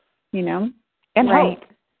life, you know, and right. hope.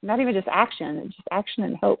 Not even just action, just action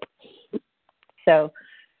and hope. So,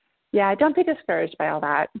 yeah, don't be discouraged by all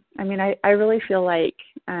that. I mean, I really feel like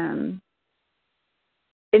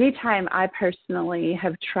anytime I personally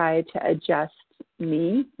have tried to adjust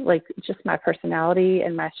me, like just my personality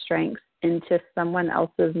and my strengths into someone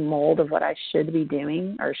else's mold of what I should be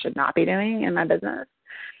doing or should not be doing in my business,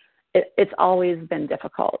 it's always been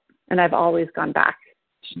difficult. And I've always gone back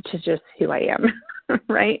to just who I am,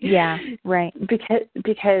 right? Yeah, right.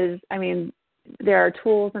 Because, I mean, there are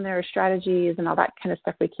tools and there are strategies and all that kind of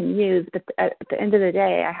stuff we can use, but at the end of the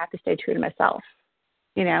day, I have to stay true to myself,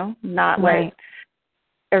 you know, not right. what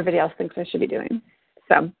everybody else thinks I should be doing.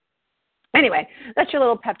 So anyway, that's your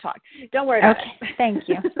little pep talk. Don't worry about it. Thank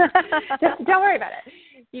you. Just don't worry about it.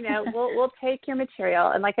 You know, we'll take your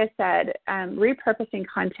material, and like I said, repurposing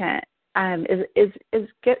content is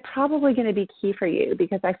probably going to be key for you,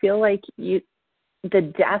 because I feel like the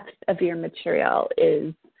depth of your material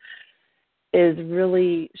is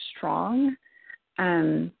really strong,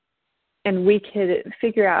 and we could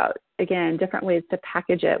figure out, again, different ways to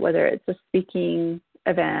package it, whether it's a speaking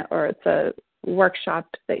event or it's a workshop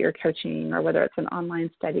that you're coaching, or whether it's an online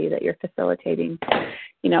study that you're facilitating.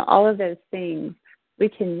 You know, all of those things, we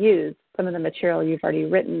can use some of the material you've already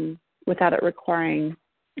written without it requiring,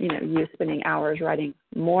 you know, you spending hours writing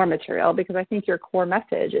more material, because I think your core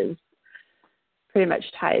message is pretty much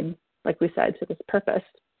tied, like we said, to this purpose.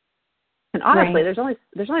 And honestly, right.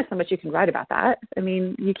 there's only so much you can write about that. I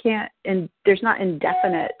mean, you can't, and there's not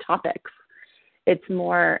indefinite topics. It's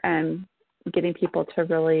more getting people to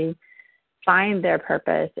really find their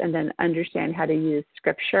purpose and then understand how to use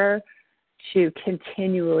Scripture to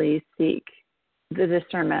continually seek the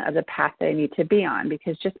discernment of the path they need to be on.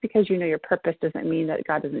 Because just because you know your purpose doesn't mean that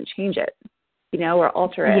God doesn't change it, you know, or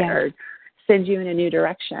alter it or send you in a new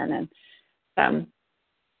direction. And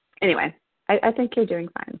anyway, I think you're doing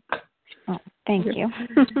fine. Oh, thank you.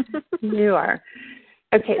 You are.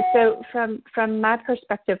 Okay, so from my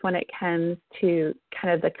perspective, when it comes to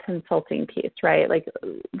kind of the consulting piece, right? Like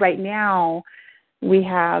right now, we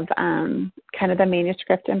have kind of the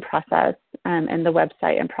manuscript in process and the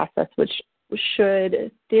website in process, which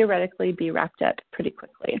should theoretically be wrapped up pretty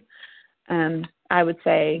quickly. I would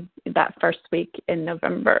say that first week in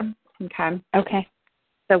November. Okay.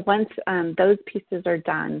 So once those pieces are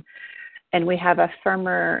done, and we have a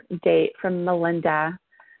firmer date from Melinda,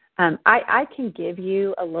 I can give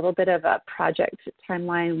you a little bit of a project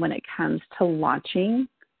timeline when it comes to launching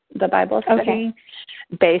the Bible study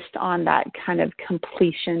based on that kind of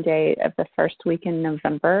completion date of the first week in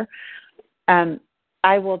November.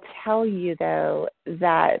 I will tell you, though,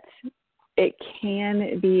 that it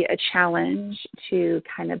can be a challenge to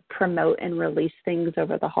kind of promote and release things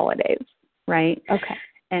over the holidays, right? Okay.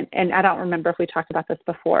 And I don't remember if we talked about this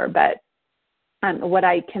before, but what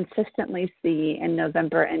I consistently see in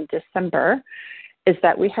November and December is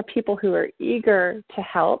that we have people who are eager to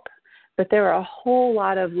help, but there are a whole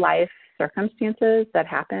lot of life circumstances that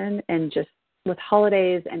happen, and just with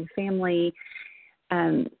holidays and family,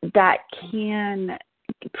 that can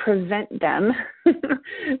prevent them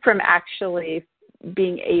from actually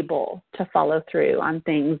being able to follow through on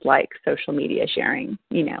things like social media sharing,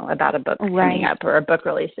 you know, about a book coming up or a book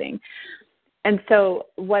releasing. And so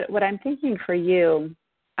what I'm thinking for you,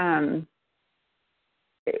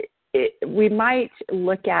 we might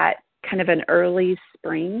look at kind of an early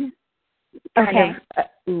spring kind of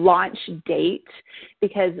launch date,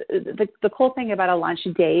 because the cool thing about a launch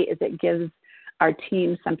date is it gives our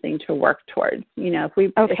team something to work towards. You know, if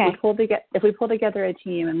we pull together a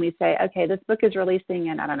team and we say, okay, this book is releasing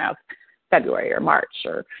in, I don't know, February or March,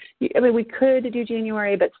 or I mean, we could do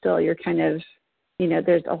January, but still, you're kind of, you know,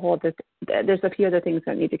 there's a few other things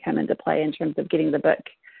that need to come into play in terms of getting the book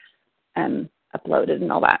uploaded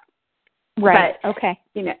and all that. Right. But,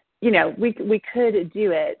 you know, we could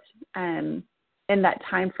do it in that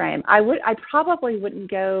time frame. I probably wouldn't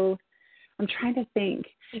go. I'm trying to think.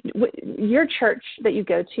 Your church that you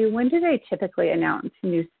go to, when do they typically announce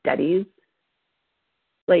new studies,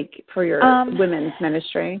 like for your women's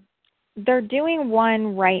ministry? They're doing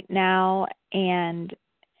one right now, and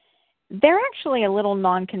they're actually a little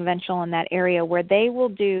non-conventional in that area where they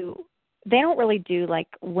don't really do like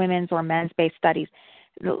women's or men's-based studies.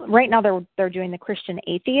 Right now they're doing the Christian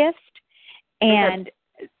atheist, and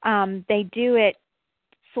they do it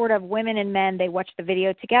sort of women and men. They watch the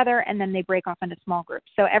video together, and then they break off into small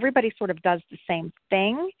groups. So everybody sort of does the same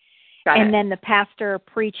thing. And then the pastor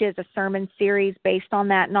preaches a sermon series based on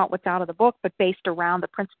that, not what's out of the book, but based around the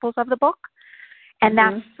principles of the book. And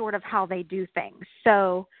that's sort of how they do things.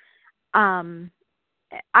 So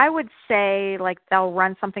I would say like they'll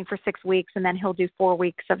run something for 6 weeks, and then he'll do 4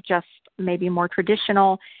 weeks of just maybe more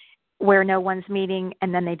traditional where no one's meeting,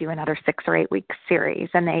 and then they do another 6 or 8 week series.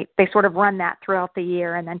 And they sort of run that throughout the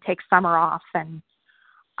year and then take summer off and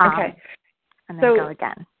and then go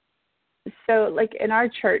again. So like in our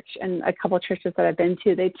church and a couple of churches that I've been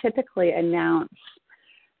to, they typically announce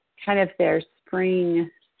kind of their spring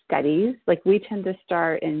studies. Like we tend to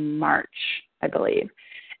start in March, I believe.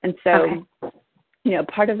 And so,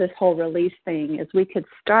 part of this whole release thing is we could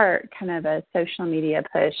start kind of a social media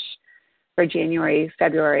push for January,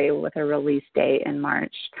 February with a release date in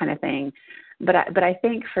March kind of thing. But I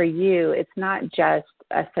think for you, it's not just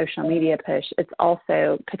a social media push. It's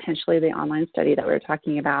also potentially the online study that we were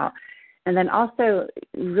talking about. And then also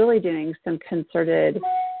really doing some concerted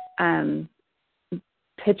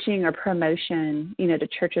pitching or promotion, to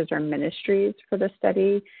churches or ministries for the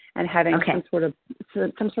study, and having some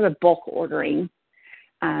sort of bulk ordering,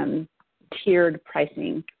 tiered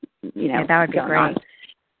pricing, that would be great. On.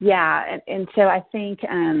 Yeah, and so I think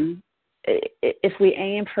if we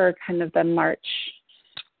aim for kind of the March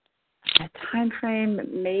time frame,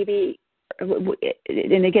 maybe,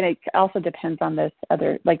 and again, it also depends on this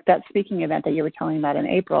other, like that speaking event that you were telling about in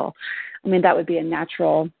April. I mean, that would be a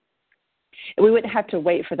natural. We wouldn't have to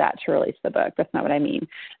wait for that to release the book. That's not what I mean.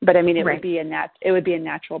 But I mean, it would be a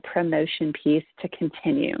natural promotion piece to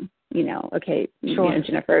continue.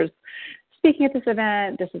 Jennifer's speaking at this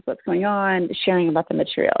event. This is what's going on. Sharing about the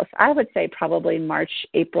materials. I would say probably March,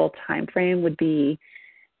 April timeframe would be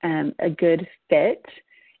a good fit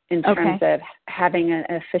in terms of having an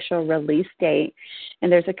official release date.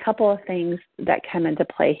 And there's a couple of things that come into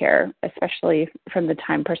play here, especially from the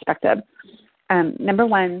time perspective. Number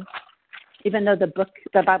one, even though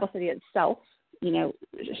the Bible study itself,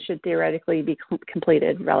 should theoretically be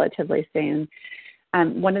completed relatively soon,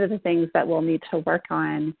 one of the things that we'll need to work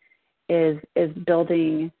on is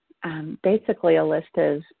building basically a list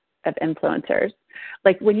of influencers.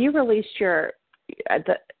 Like when you released the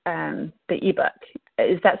ebook,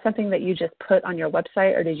 is that something that you just put on your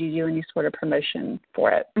website, or did you do any sort of promotion for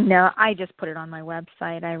it? No, I just put it on my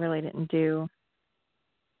website. I really didn't do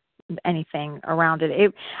anything around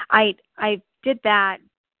it. I did that.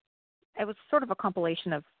 It was sort of a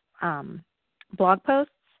compilation of blog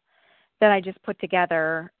posts that I just put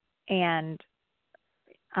together, and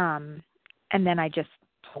then I just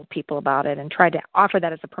told people about it and tried to offer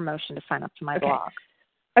that as a promotion to sign up to my blog.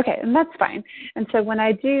 Okay, and that's fine. And so when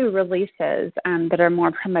I do releases that are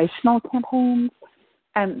more promotional campaigns,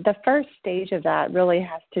 the first stage of that really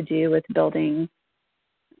has to do with building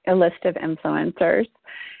a list of influencers.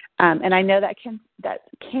 And I know that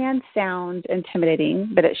can sound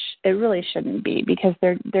intimidating, but it really shouldn't be, because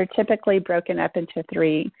they're typically broken up into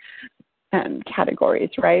 3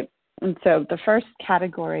 categories, right? And so the first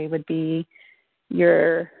category would be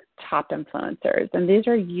your top influencers, and these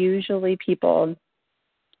are usually people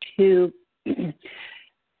who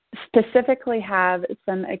specifically have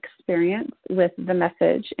some experience with the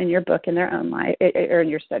message in your book in their own life, or in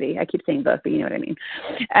your study. I keep saying book, but you know what I mean.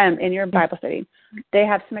 In your Bible study, they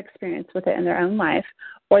have some experience with it in their own life,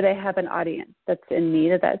 or they have an audience that's in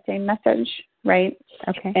need of that same message, right?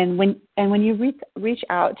 Okay. And when you reach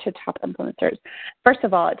out to top influencers, first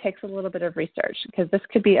of all, it takes a little bit of research, because this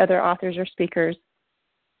could be other authors or speakers,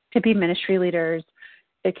 it could be ministry leaders,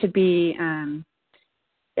 it could be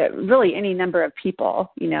really any number of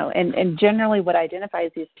people, and generally what identifies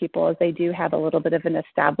these people is they do have a little bit of an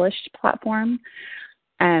established platform,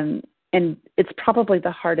 and it's probably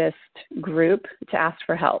the hardest group to ask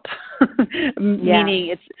for help.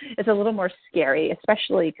 Meaning it's a little more scary,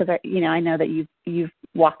 especially because I know that you've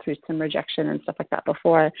walked through some rejection and stuff like that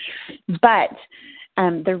before. But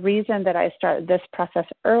the reason that I started this process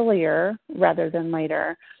earlier rather than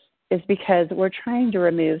later is because we're trying to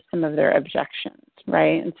remove some of their objections,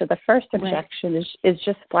 right? And so the first objection is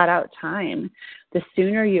just flat out time. The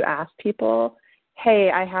sooner you ask people,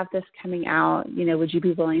 hey, I have this coming out, would you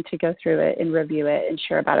be willing to go through it and review it and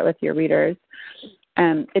share about it with your readers?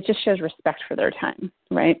 It just shows respect for their time,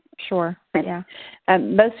 right? Sure. Yeah.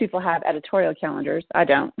 Most people have editorial calendars. I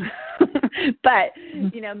don't. But,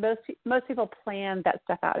 most people plan that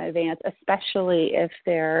stuff out in advance, especially if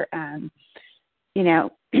they're, an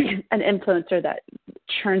influencer that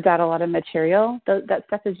churns out a lot of material. That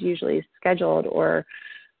stuff is usually scheduled or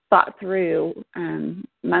thought through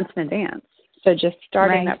months in advance. So just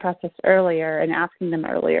starting that process earlier and asking them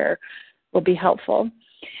earlier will be helpful.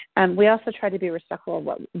 We also try to be respectful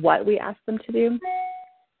of what we ask them to do.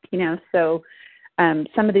 So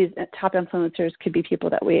some of these top influencers could be people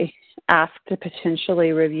that we ask to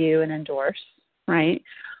potentially review and endorse, right?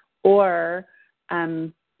 Or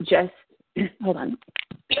just, hold on,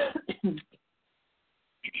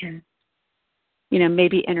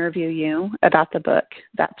 maybe interview you about the book,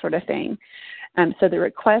 that sort of thing. So the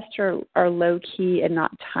requests are low-key and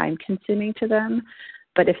not time-consuming to them.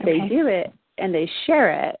 But if they do it and they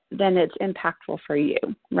share it, then it's impactful for you,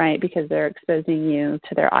 right? Because they're exposing you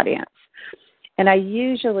to their audience. And I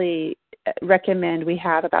usually recommend we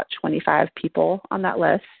have about 25 people on that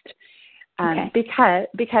list.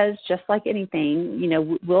 Because just like anything,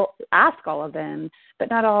 we'll ask all of them, but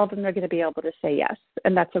not all of them are going to be able to say yes,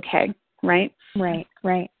 and that's okay, right? Right.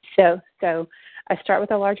 So I start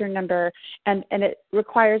with a larger number, and it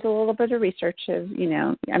requires a little bit of research of,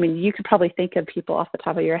 you could probably think of people off the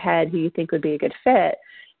top of your head who you think would be a good fit,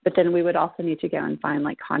 but then we would also need to go and find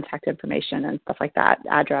like contact information and stuff like that,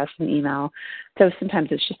 address and email. So sometimes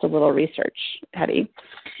it's just a little research heavy.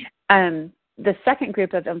 The second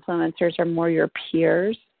group of influencers are more your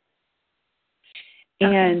peers.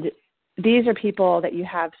 And these are people that you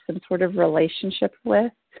have some sort of relationship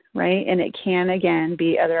with, right? And it can, again,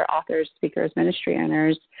 be other authors, speakers, ministry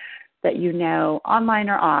owners that online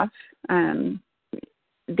or off.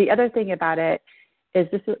 The other thing about it is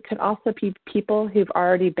this could also be people who've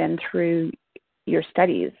already been through your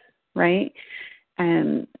studies, right?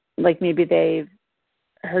 Like maybe they've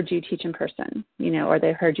heard you teach in person, or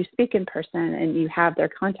they heard you speak in person and you have their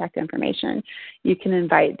contact information. You can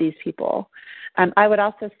invite these people. I would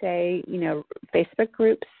also say, Facebook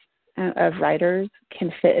groups of writers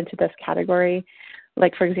can fit into this category.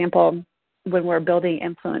 Like, for example, when we're building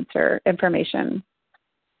influencer information,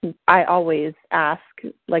 I always ask,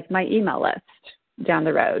 like, my email list down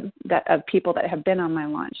the road of people that have been on my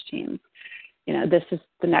launch team. This is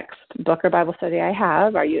the next book or Bible study I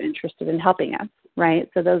have. Are you interested in helping us? Right.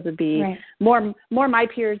 So those would be more my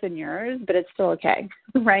peers than yours, but it's still okay.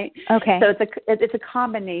 Right. Okay. So it's a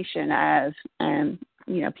combination of,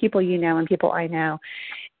 people and people I know.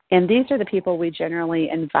 And these are the people we generally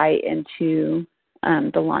invite into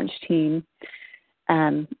the launch team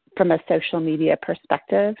from a social media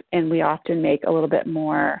perspective. And we often make a little bit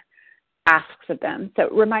more asks of them. So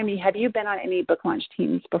remind me, have you been on any book launch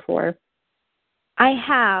teams before? I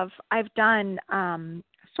have. I've done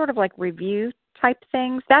sort of like review type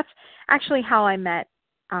things. That's actually how I met.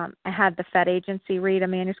 I had the Fed agency read a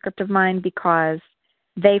manuscript of mine because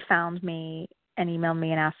they found me and emailed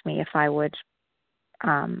me and asked me if I would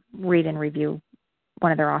read and review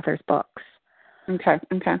one of their authors' books. Okay.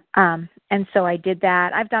 And so I did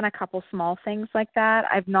that. I've done a couple small things like that.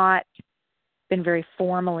 I've not been very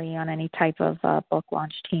formally on any type of book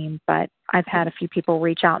launch team, but I've had a few people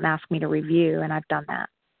reach out and ask me to review, and I've done that.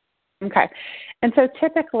 Okay. And so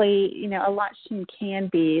typically, a launch team can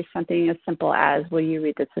be something as simple as, will you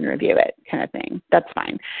read this and review it kind of thing. That's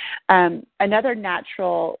fine. Another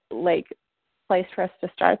natural, place for us to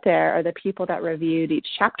start there are the people that reviewed each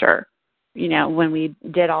chapter. When we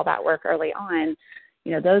did all that work early on,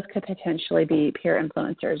 those could potentially be peer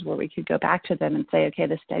influencers where we could go back to them and say, okay,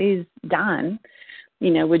 the study's done.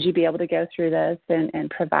 Would you be able to go through this and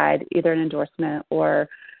provide either an endorsement or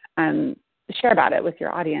share about it with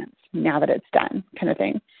your audience now that it's done, kind of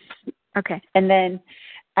thing. Okay. And then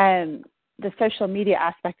the social media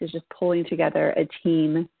aspect is just pulling together a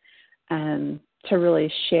team to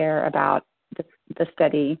really share about the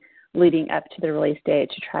study leading up to the release date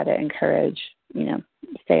to try to encourage,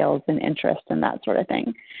 sales and interest and that sort of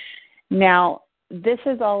thing. Now, this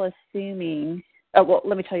is all assuming,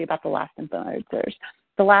 let me tell you about the last influencers.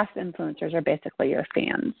 The last influencers are basically your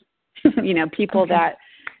fans, people that,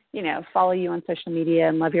 follow you on social media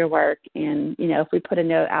and love your work. And, if we put a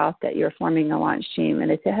note out that you're forming a launch team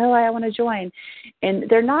and they say, oh, I want to join. And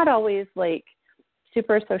they're not always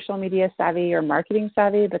super social media savvy or marketing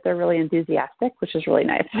savvy, but they're really enthusiastic, which is really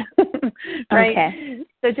nice. Right? Okay.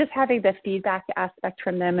 So just having the feedback aspect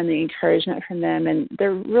from them and the encouragement from them, and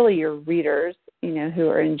they're really your readers, who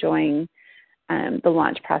are enjoying the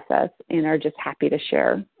launch process and are just happy to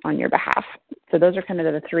share on your behalf. So those are kind of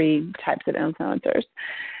the three types of influencers.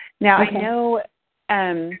 Now, okay. I know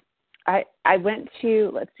I went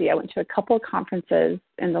to a couple of conferences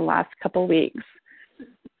in the last couple of weeks,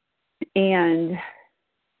 and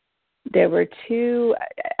there were two.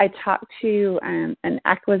 I talked to an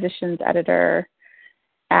acquisitions editor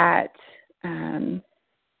at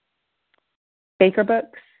Baker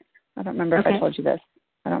Books. I don't remember if I told you this.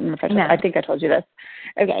 I don't remember if I think I told you this.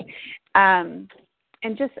 Okay. And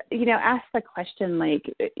just, ask the question, like,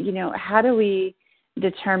 how do we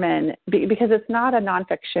determine, because it's not a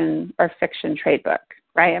nonfiction or fiction trade book,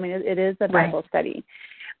 right? I mean, it is a Bible study.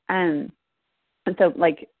 And so,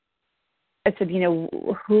 like, I said,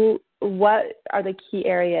 what are the key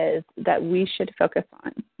areas that we should focus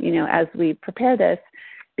on, as we prepare this,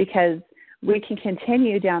 because we can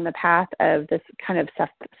continue down the path of this kind of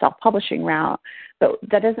self-publishing route, but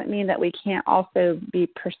that doesn't mean that we can't also be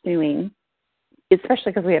pursuing,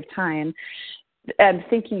 especially because we have time,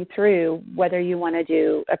 thinking through whether you want to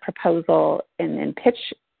do a proposal and pitch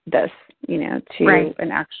this, to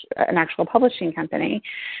an actual publishing company.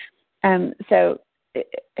 So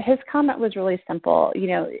his comment was really simple.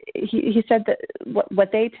 He said that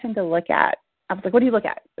what they tend to look at, I was like, what do you look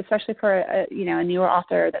at, especially for a newer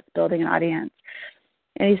author that's building an audience?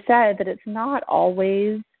 And he said that it's not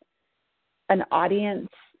always an audience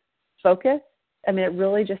focus. I mean, it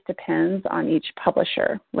really just depends on each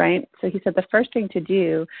publisher, right? So he said the first thing to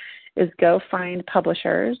do is go find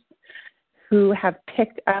publishers who have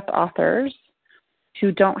picked up authors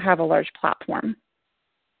who don't have a large platform,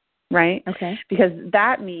 right? Okay. Because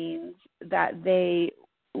that means that they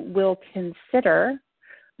will consider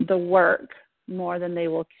the work more than they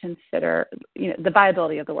will consider, the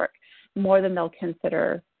viability of the work, more than they'll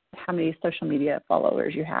consider how many social media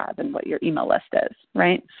followers you have and what your email list is,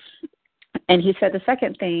 right? And he said the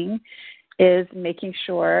second thing is making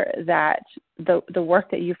sure that the work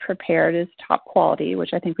that you've prepared is top quality,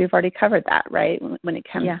 which I think we've already covered that, right, when it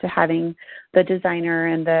comes to having the designer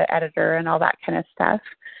and the editor and all that kind of stuff.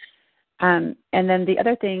 And then the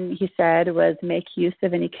other thing he said was make use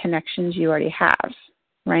of any connections you already have,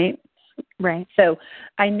 right? Right. So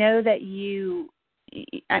I know that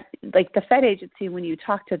like the Fed agency, when you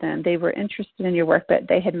talked to them, they were interested in your work, but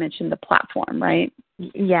they had mentioned the platform, right?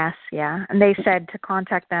 Yes, yeah. And they said to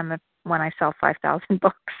contact them when I sell 5,000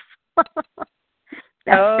 books.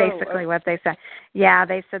 That's basically what they said. Yeah,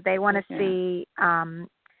 they said they want to see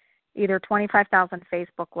either 25,000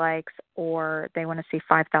 Facebook likes or they want to see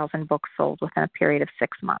 5,000 books sold within a period of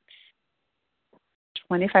 6 months.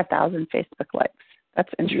 25,000 Facebook likes. That's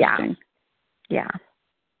interesting. Yeah.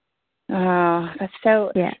 Oh, that's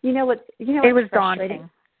so. Yeah. It was daunting.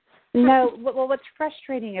 No, well, what's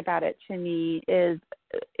frustrating about it to me is,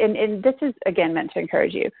 and this is again meant to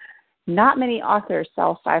encourage you. Not many authors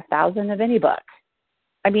sell 5,000 of any book.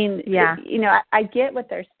 I mean, I get what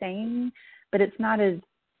they're saying, but it's not as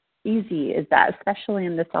easy as that, especially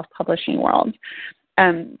in the self-publishing world.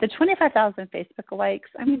 The 25,000 Facebook likes,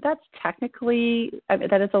 I mean, that's technically,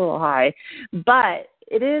 that is a little high, but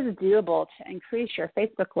it is doable to increase your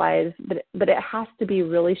Facebook lives, but it has to be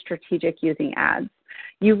really strategic using ads.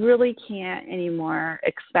 You really can't anymore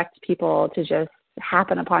expect people to just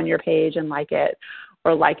happen upon your page and like it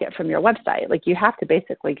or like it from your website. Like you have to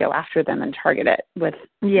basically go after them and target it with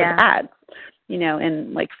ads,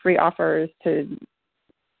 and like free offers to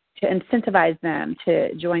incentivize them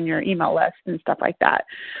to join your email list and stuff like that.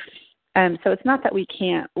 So it's not that we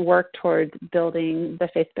can't work towards building the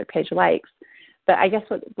Facebook page likes, but I guess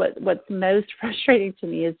what's most frustrating to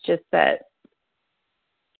me is just that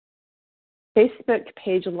Facebook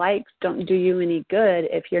page likes don't do you any good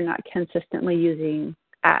if you're not consistently using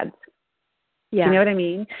ads. Yeah. You know what I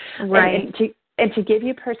mean? Right. And to give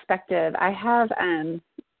you perspective, I have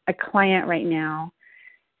a client right now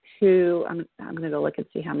who I'm going to go look and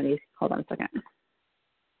see how many. Hold on a second.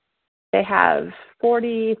 They have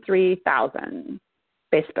 43,000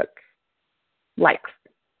 Facebook likes.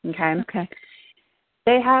 Okay.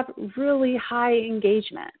 They have really high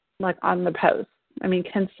engagement, like on the post. I mean,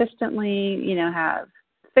 consistently, have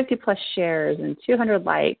 50 plus shares and 200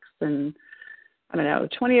 likes and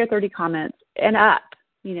 20 or 30 comments and up.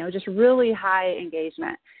 Just really high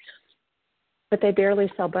engagement. But they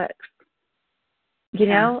barely sell books.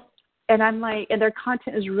 And I'm like, and their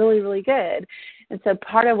content is really, really good. And so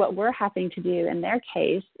part of what we're having to do in their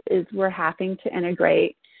case is we're having to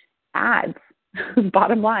integrate ads,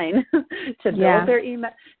 bottom line, to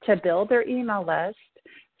build their email list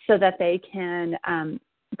so that they can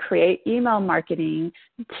create email marketing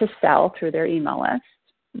to sell through their email list.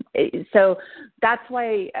 So that's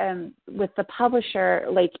why with the publisher,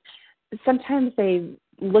 like sometimes they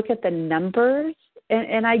look at the numbers,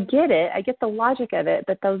 and I get it. I get the logic of it,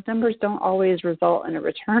 but those numbers don't always result in a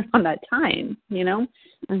return on that time, you know?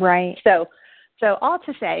 Right. So all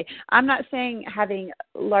to say, I'm not saying having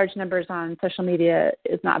large numbers on social media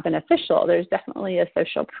is not beneficial. There's definitely a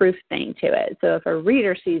social proof thing to it. So if a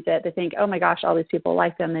reader sees it, they think, oh my gosh, all these people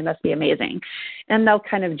like them, they must be amazing. And they'll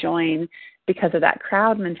kind of join because of that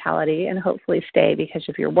crowd mentality and hopefully stay because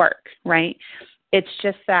of your work, right? It's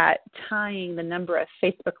just that tying the number of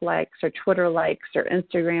Facebook likes or Twitter likes or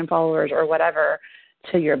Instagram followers or whatever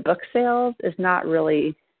to your book sales is not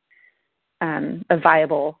really a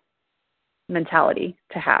viable mentality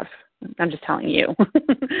to have. I'm just telling you.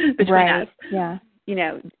 Between us. Yeah. You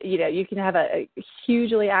know, you can have a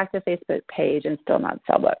hugely active Facebook page and still not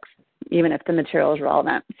sell books, even if the material is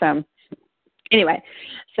relevant. So anyway,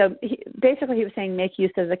 basically he was saying make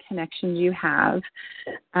use of the connections you have.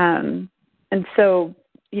 And so,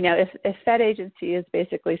 you know, if Fed agency is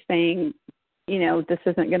basically saying, you know, this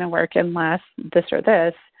isn't going to work unless this or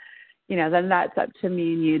this, you know, then that's up to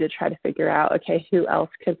me and you to try to figure out, okay, who else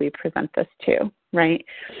could we present this to, right?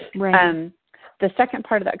 Right. The second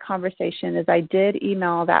part of that conversation is I did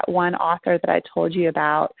email that one author that I told you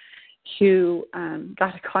about who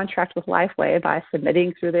got a contract with Lifeway by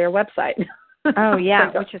submitting through their website. Oh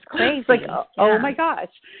yeah, which is crazy. It's like, oh my gosh,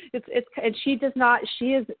 it's and she does not.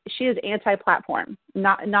 She is anti-platform,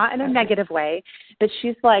 not in a negative way, but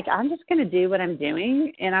she's like, I'm just going to do what I'm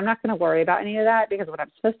doing, and I'm not going to worry about any of that because what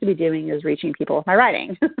I'm supposed to be doing is reaching people with my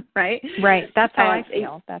writing, right? Right. That's how I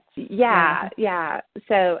feel. That's yeah.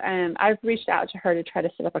 So I've reached out to her to try to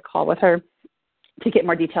set up a call with her to get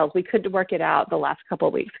more details. We couldn't work it out the last couple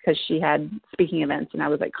of weeks because she had speaking events and I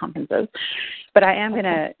was at conferences. But I am going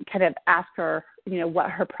to kind of ask her, you know,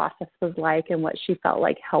 what her process was like and what she felt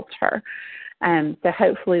like helped her. So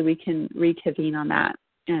hopefully we can reconvene on that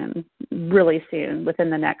really soon,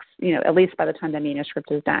 within the next, you know, at least by the time the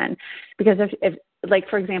manuscript is done. Because if like,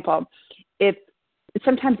 for example, if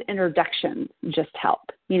sometimes introductions just help,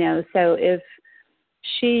 you know, so if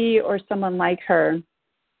she or someone like her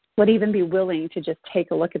would even be willing to just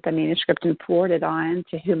take a look at the manuscript and forward it on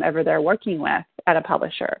to whomever they're working with at a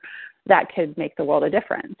publisher, that could make the world a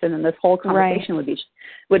difference. And then this whole conversation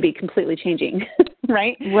would be completely changing,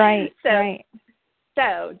 right? Right.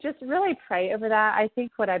 So just really pray over that. I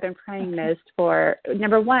think what I've been praying most for,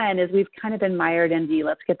 number one, is we've kind of been mired in the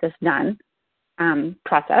let's get this done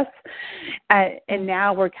process. And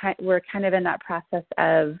now we're kind of in that process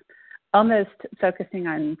of almost focusing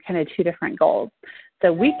on kind of two different goals.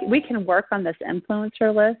 So we can work on this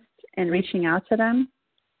influencer list and reaching out to them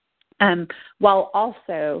while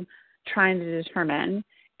also trying to determine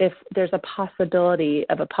if there's a possibility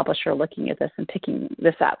of a publisher looking at this and picking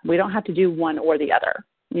this up. We don't have to do one or the other.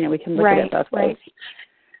 You know, we can look at it both ways.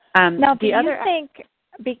 Now, do you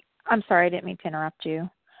think I'm sorry, I didn't mean to interrupt you.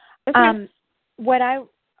 Okay.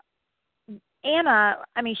 Anna,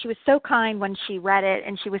 I mean, she was so kind when she read it,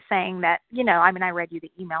 and she was saying that, you know, I mean, I read you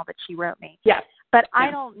the email that she wrote me. Yes. But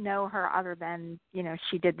I don't know her other than, you know,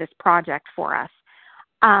 she did this project for us.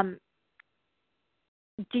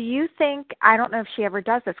 Do you think, I don't know if she ever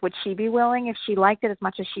does this, would she be willing, if she liked it as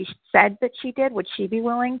much as she said that she did, would she be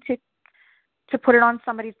willing to put it on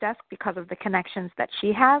somebody's desk because of the connections that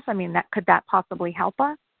she has? I mean, could that possibly help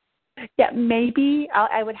us? Yeah, maybe.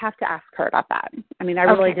 I would have to ask her about that. I mean, I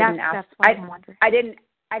really didn't ask. That's what I'm wondering. I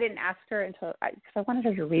didn't ask her until because I wanted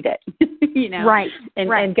her to read it, you know,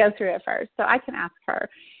 and go through it first. So I can ask her.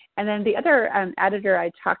 And then the other editor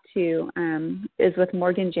I talked to is with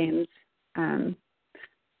Morgan James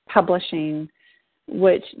Publishing,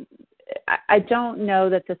 which I don't know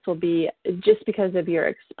that this will be, just because of your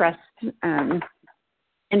expressed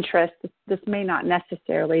interest, this may not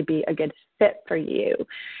necessarily be a good fit for you.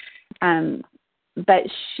 But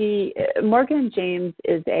Morgan James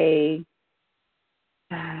is a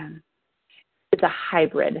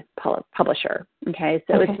hybrid publisher. Okay.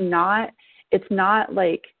 So it's not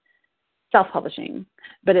like self-publishing,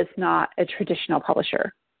 but it's not a traditional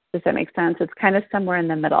publisher. Does that make sense? It's kind of somewhere in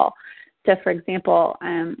the middle. So for example,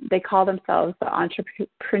 they call themselves the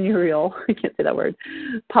entrepreneurial, I can't say that word,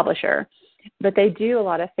 publisher, but they do a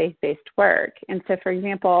lot of faith-based work. And so for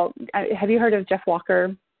example, have you heard of Jeff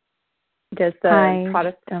Walker? Does the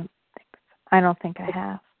product? I don't think I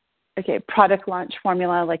have. Okay, product launch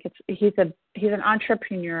formula. Like he's an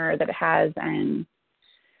entrepreneur that has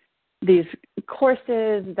these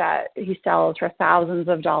courses that he sells for thousands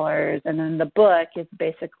of dollars, and then the book is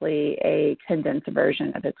basically a condensed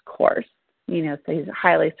version of his course. You know, so he's a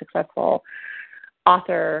highly successful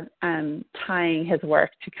author tying his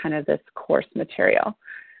work to kind of this course material.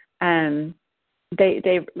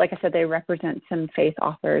 They like I said, they represent some faith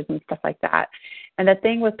authors and stuff like that. And the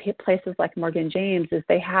thing with places like Morgan James is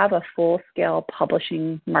they have a full-scale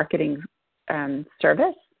publishing marketing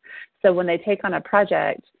service. So when they take on a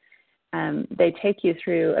project, they take you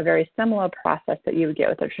through a very similar process that you would get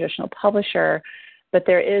with a traditional publisher, but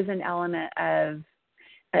there is an element of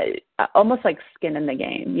almost like skin in the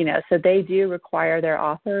game, you know. So they do require their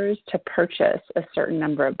authors to purchase a certain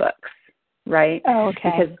number of books, right? Oh,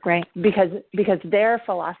 okay. Because their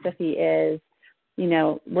philosophy is, you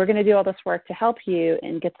know, we're going to do all this work to help you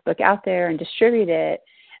and get the book out there and distribute it,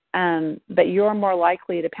 but you're more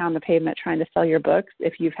likely to pound the pavement trying to sell your books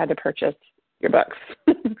if you've had to purchase your books.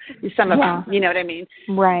 Some of them, you know what I mean?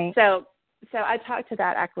 Right. So I talked to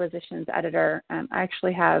that acquisitions editor. I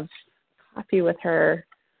actually have a copy with her.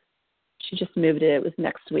 She just moved it. It was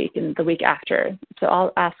next week and the week after. So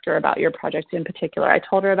I'll ask her about your project in particular. I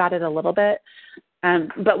told her about it a little bit.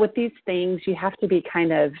 But with these things, you have to be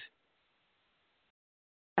kind of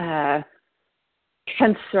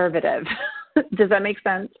conservative. Does that make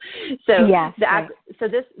sense? So yes, so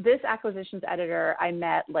this acquisitions editor I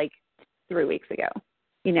met like 3 weeks ago.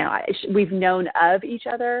 You know, we've known of each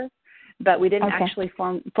other, but we didn't actually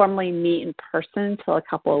formally meet in person until a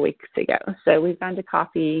couple of weeks ago. So we've gone to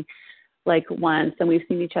coffee like once, and we've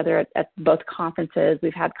seen each other at both conferences.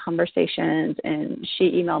 We've had conversations, and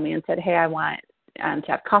she emailed me and said, hey, I want to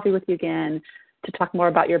have coffee with you again to talk more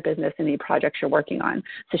about your business and any projects you're working on.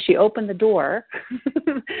 So she opened the door.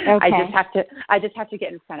 I just have to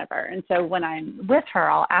get in front of her. And so when I'm with her,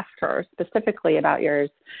 I'll ask her specifically about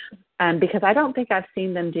yours, because I don't think I've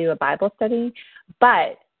seen them do a Bible study,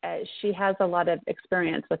 but she has a lot of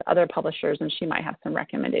experience with other publishers, and she might have some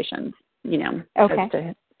recommendations, you know, as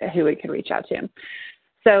to who we could reach out to.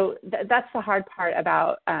 So that's the hard part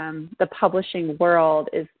about the publishing world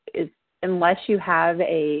is unless you have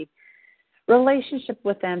a relationship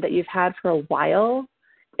with them that you've had for a while,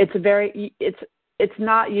 it's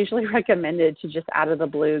not usually recommended to just out of the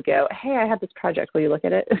blue go, hey, I have this project, will you look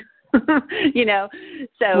at it? You know,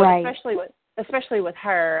 so especially with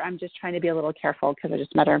her, I'm just trying to be a little careful because I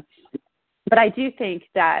just met her. But I do think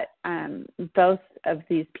that both of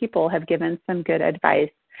these people have given some good advice.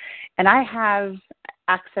 And I have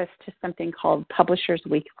access to something called Publishers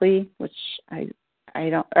Weekly, which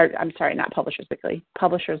not Publishers Weekly,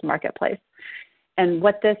 Publishers Marketplace. And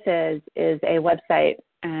what this is a website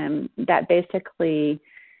that basically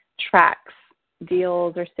tracks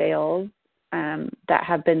deals or sales that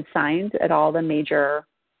have been signed at all the major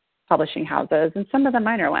publishing houses and some of the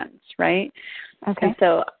minor ones, right? Okay. And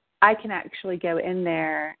so I can actually go in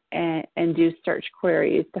there and do search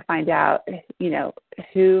queries to find out, you know,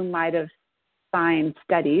 who might have signed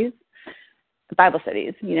studies, Bible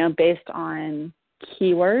studies, you know, based on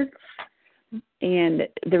keywords. And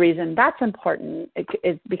the reason that's important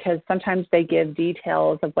is because sometimes they give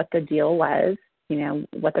details of what the deal was, you know,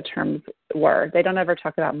 what the terms were. They don't ever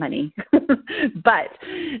talk about money, but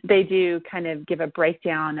they do kind of give a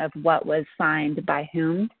breakdown of what was signed by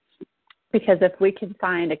whom. Because if we can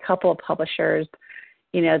find a couple of publishers,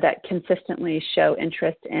 you know, that consistently show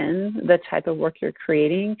interest in the type of work you're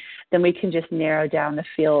creating, then we can just narrow down the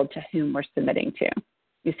field to whom we're submitting to.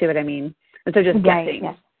 You see what I mean? And so just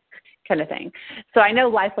guessing kind of thing. So I know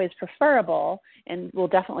Lifeway is preferable, and we'll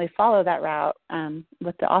definitely follow that route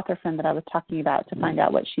with the author friend that I was talking about to find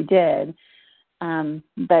out what she did.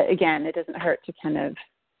 But again, it doesn't hurt to kind of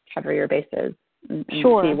cover your bases and see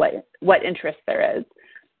what interest there is.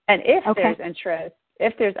 And if there's interest,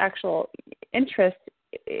 if there's actual interest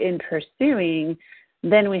in pursuing,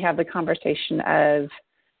 then we have the conversation of,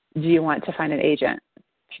 do you want to find an agent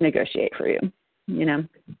to negotiate for you, you know?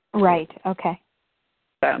 Right, okay.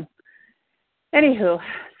 So, anywho,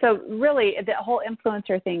 so really the whole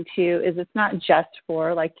influencer thing too is it's not just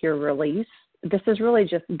for like your release. This is really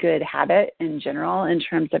just good habit in general in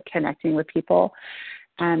terms of connecting with people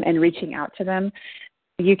and reaching out to them.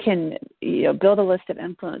 You can, you know, build a list of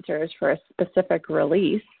influencers for a specific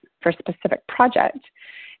release, for a specific project.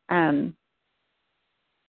 And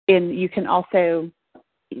you can also,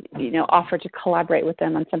 you know, offer to collaborate with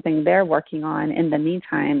them on something they're working on in the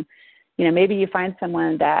meantime. You know, maybe you find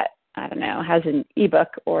someone that, I don't know, has an ebook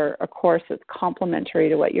or a course that's complementary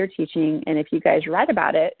to what you're teaching. And if you guys write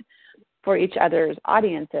about it for each other's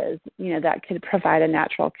audiences, you know, that could provide a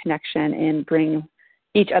natural connection and bring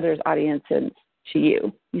each other's audiences to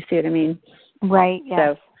you. You see what I mean? Right,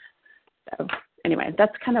 yes. So anyway,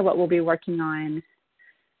 that's kind of what we'll be working on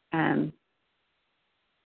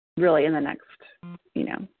really in the next, you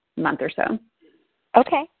know, month or so.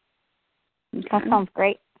 Okay. Okay. That sounds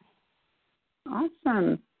great.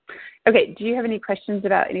 Awesome. Okay, do you have any questions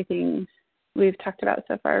about anything we've talked about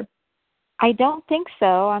so far? I don't think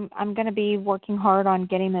so. I'm going to be working hard on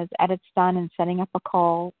getting those edits done and setting up a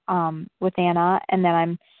call with Anna, and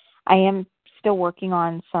then I am still working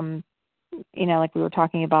on some, like we were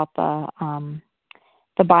talking about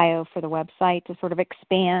the bio for the website to sort of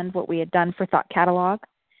expand what we had done for Thought Catalog.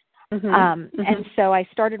 And so I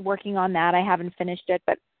started working on that. I haven't finished it,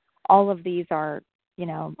 but all of these are,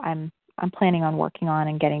 I'm planning on working on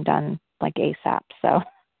and getting done like ASAP. So.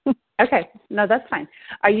 Okay. No, that's fine.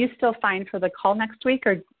 Are you still fine for the call next week,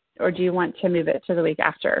 or do you want to move it to the week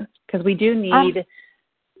after? Because we do need.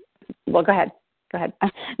 Well, go ahead. Go ahead.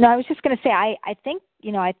 No, I was just going to say I think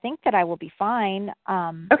that I will be fine.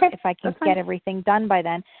 If I can get everything done by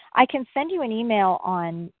then. I can send you an email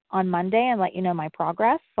on Monday and let you know my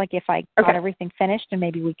progress. Like if I got everything finished, and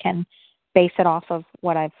maybe we can base it off of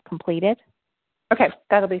what I've completed. Okay,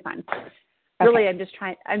 that'll be fine. Really, I'm just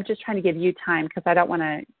trying to give you time because I don't want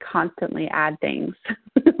to constantly add things,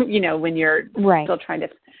 when you're still trying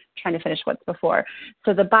to finish what's before.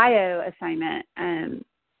 So the bio assignment,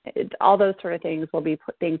 all those sort of things will be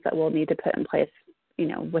things that we'll need to put in place,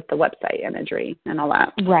 with the website imagery and all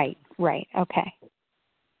that. Right. Okay.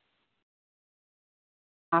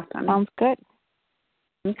 Awesome. Sounds good.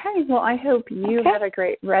 Okay. Well, I hope you have a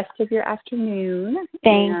great rest of your afternoon.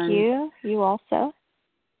 Thank you. You also.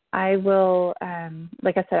 I will,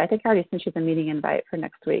 like I said, I think I already sent you the meeting invite for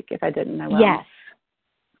next week. If I didn't, I will. Yes.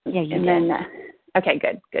 Yeah, you did. Then, okay,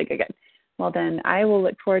 good. Well, then I will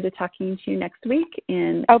look forward to talking to you next week.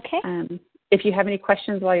 And if you have any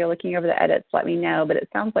questions while you're looking over the edits, let me know. But it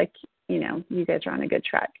sounds like, you guys are on a good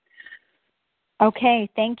track. Okay,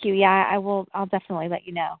 thank you. Yeah, I will. I'll definitely let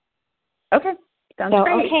you know. Okay, sounds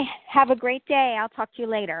great. Okay, have a great day. I'll talk to you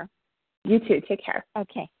later. You too. Take care.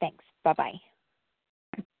 Okay, thanks. Bye-bye.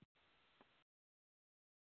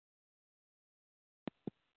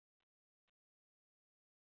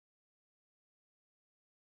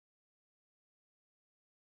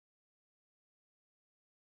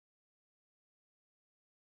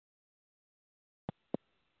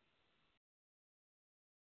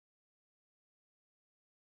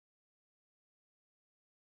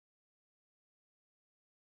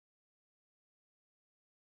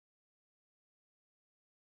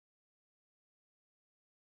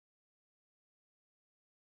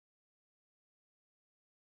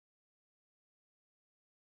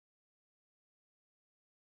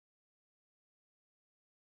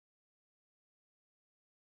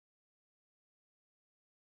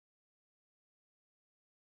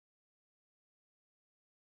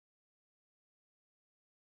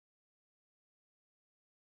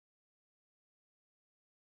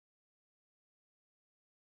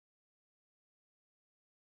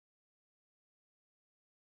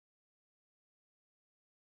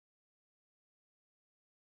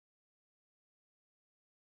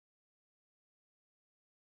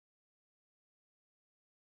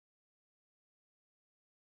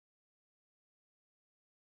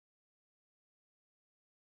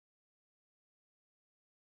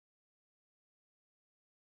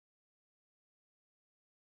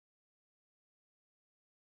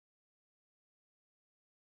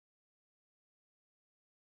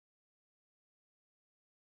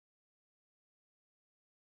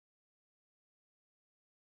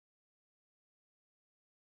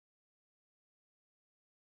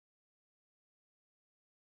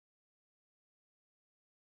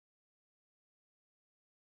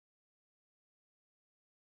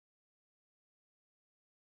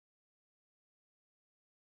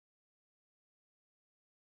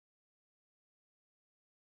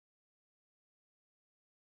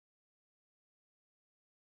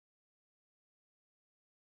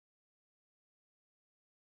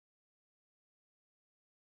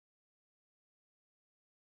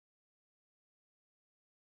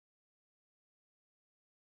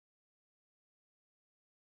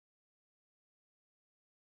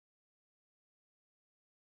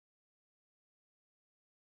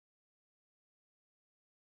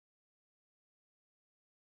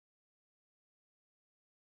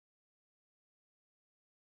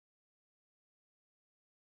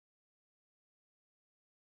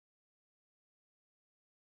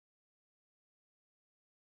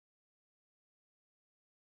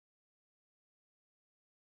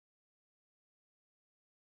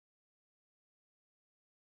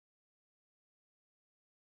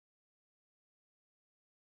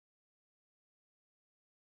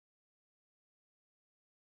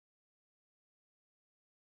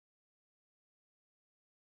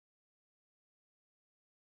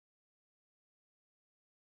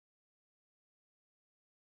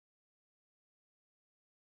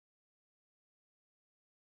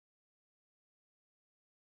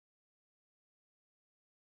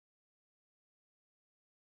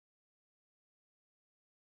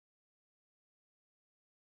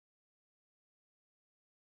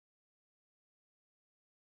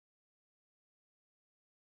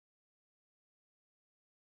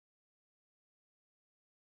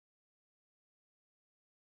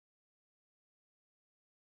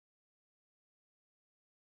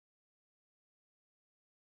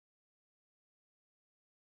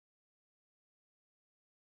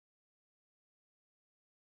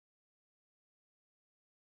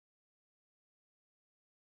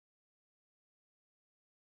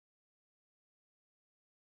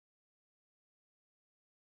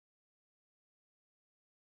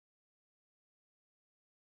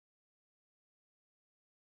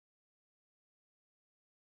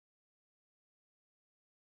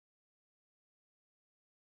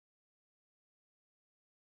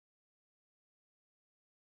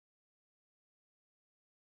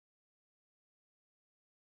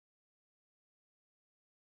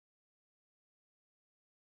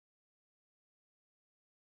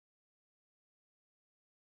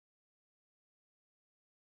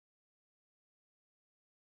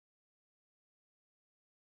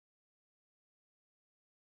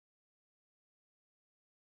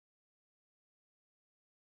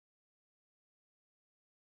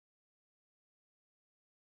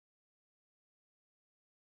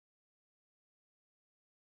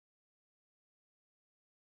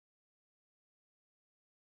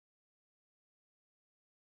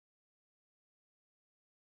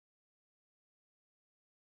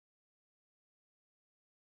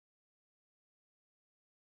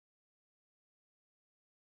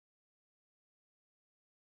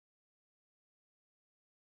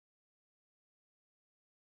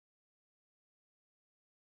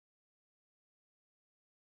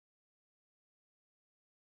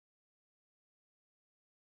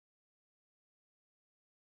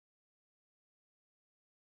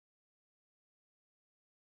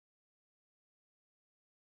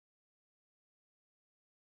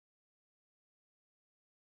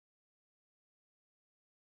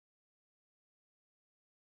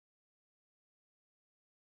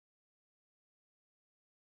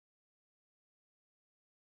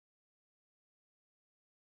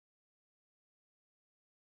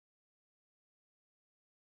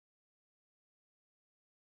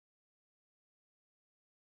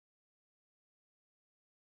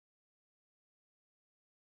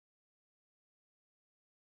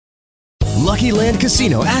 Lucky Land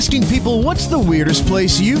Casino, asking people, what's the weirdest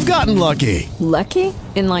place you've gotten lucky? Lucky?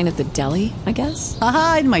 In line at the deli, I guess?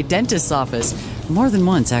 Aha, in my dentist's office. More than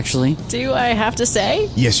once, actually. Do I have to say?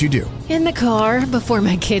 Yes, you do. In the car before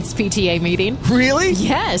my kids' PTA meeting. Really?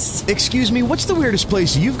 Yes. Excuse me, what's the weirdest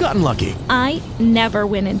place you've gotten lucky? I never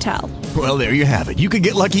win and tell. Well, there you have it. You can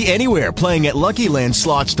get lucky anywhere, playing at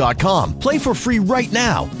LuckyLandSlots.com. Play for free right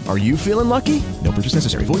now. Are you feeling lucky? No purchase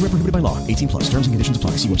necessary. Void where prohibited by law. 18+. Terms and conditions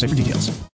apply. See website for details.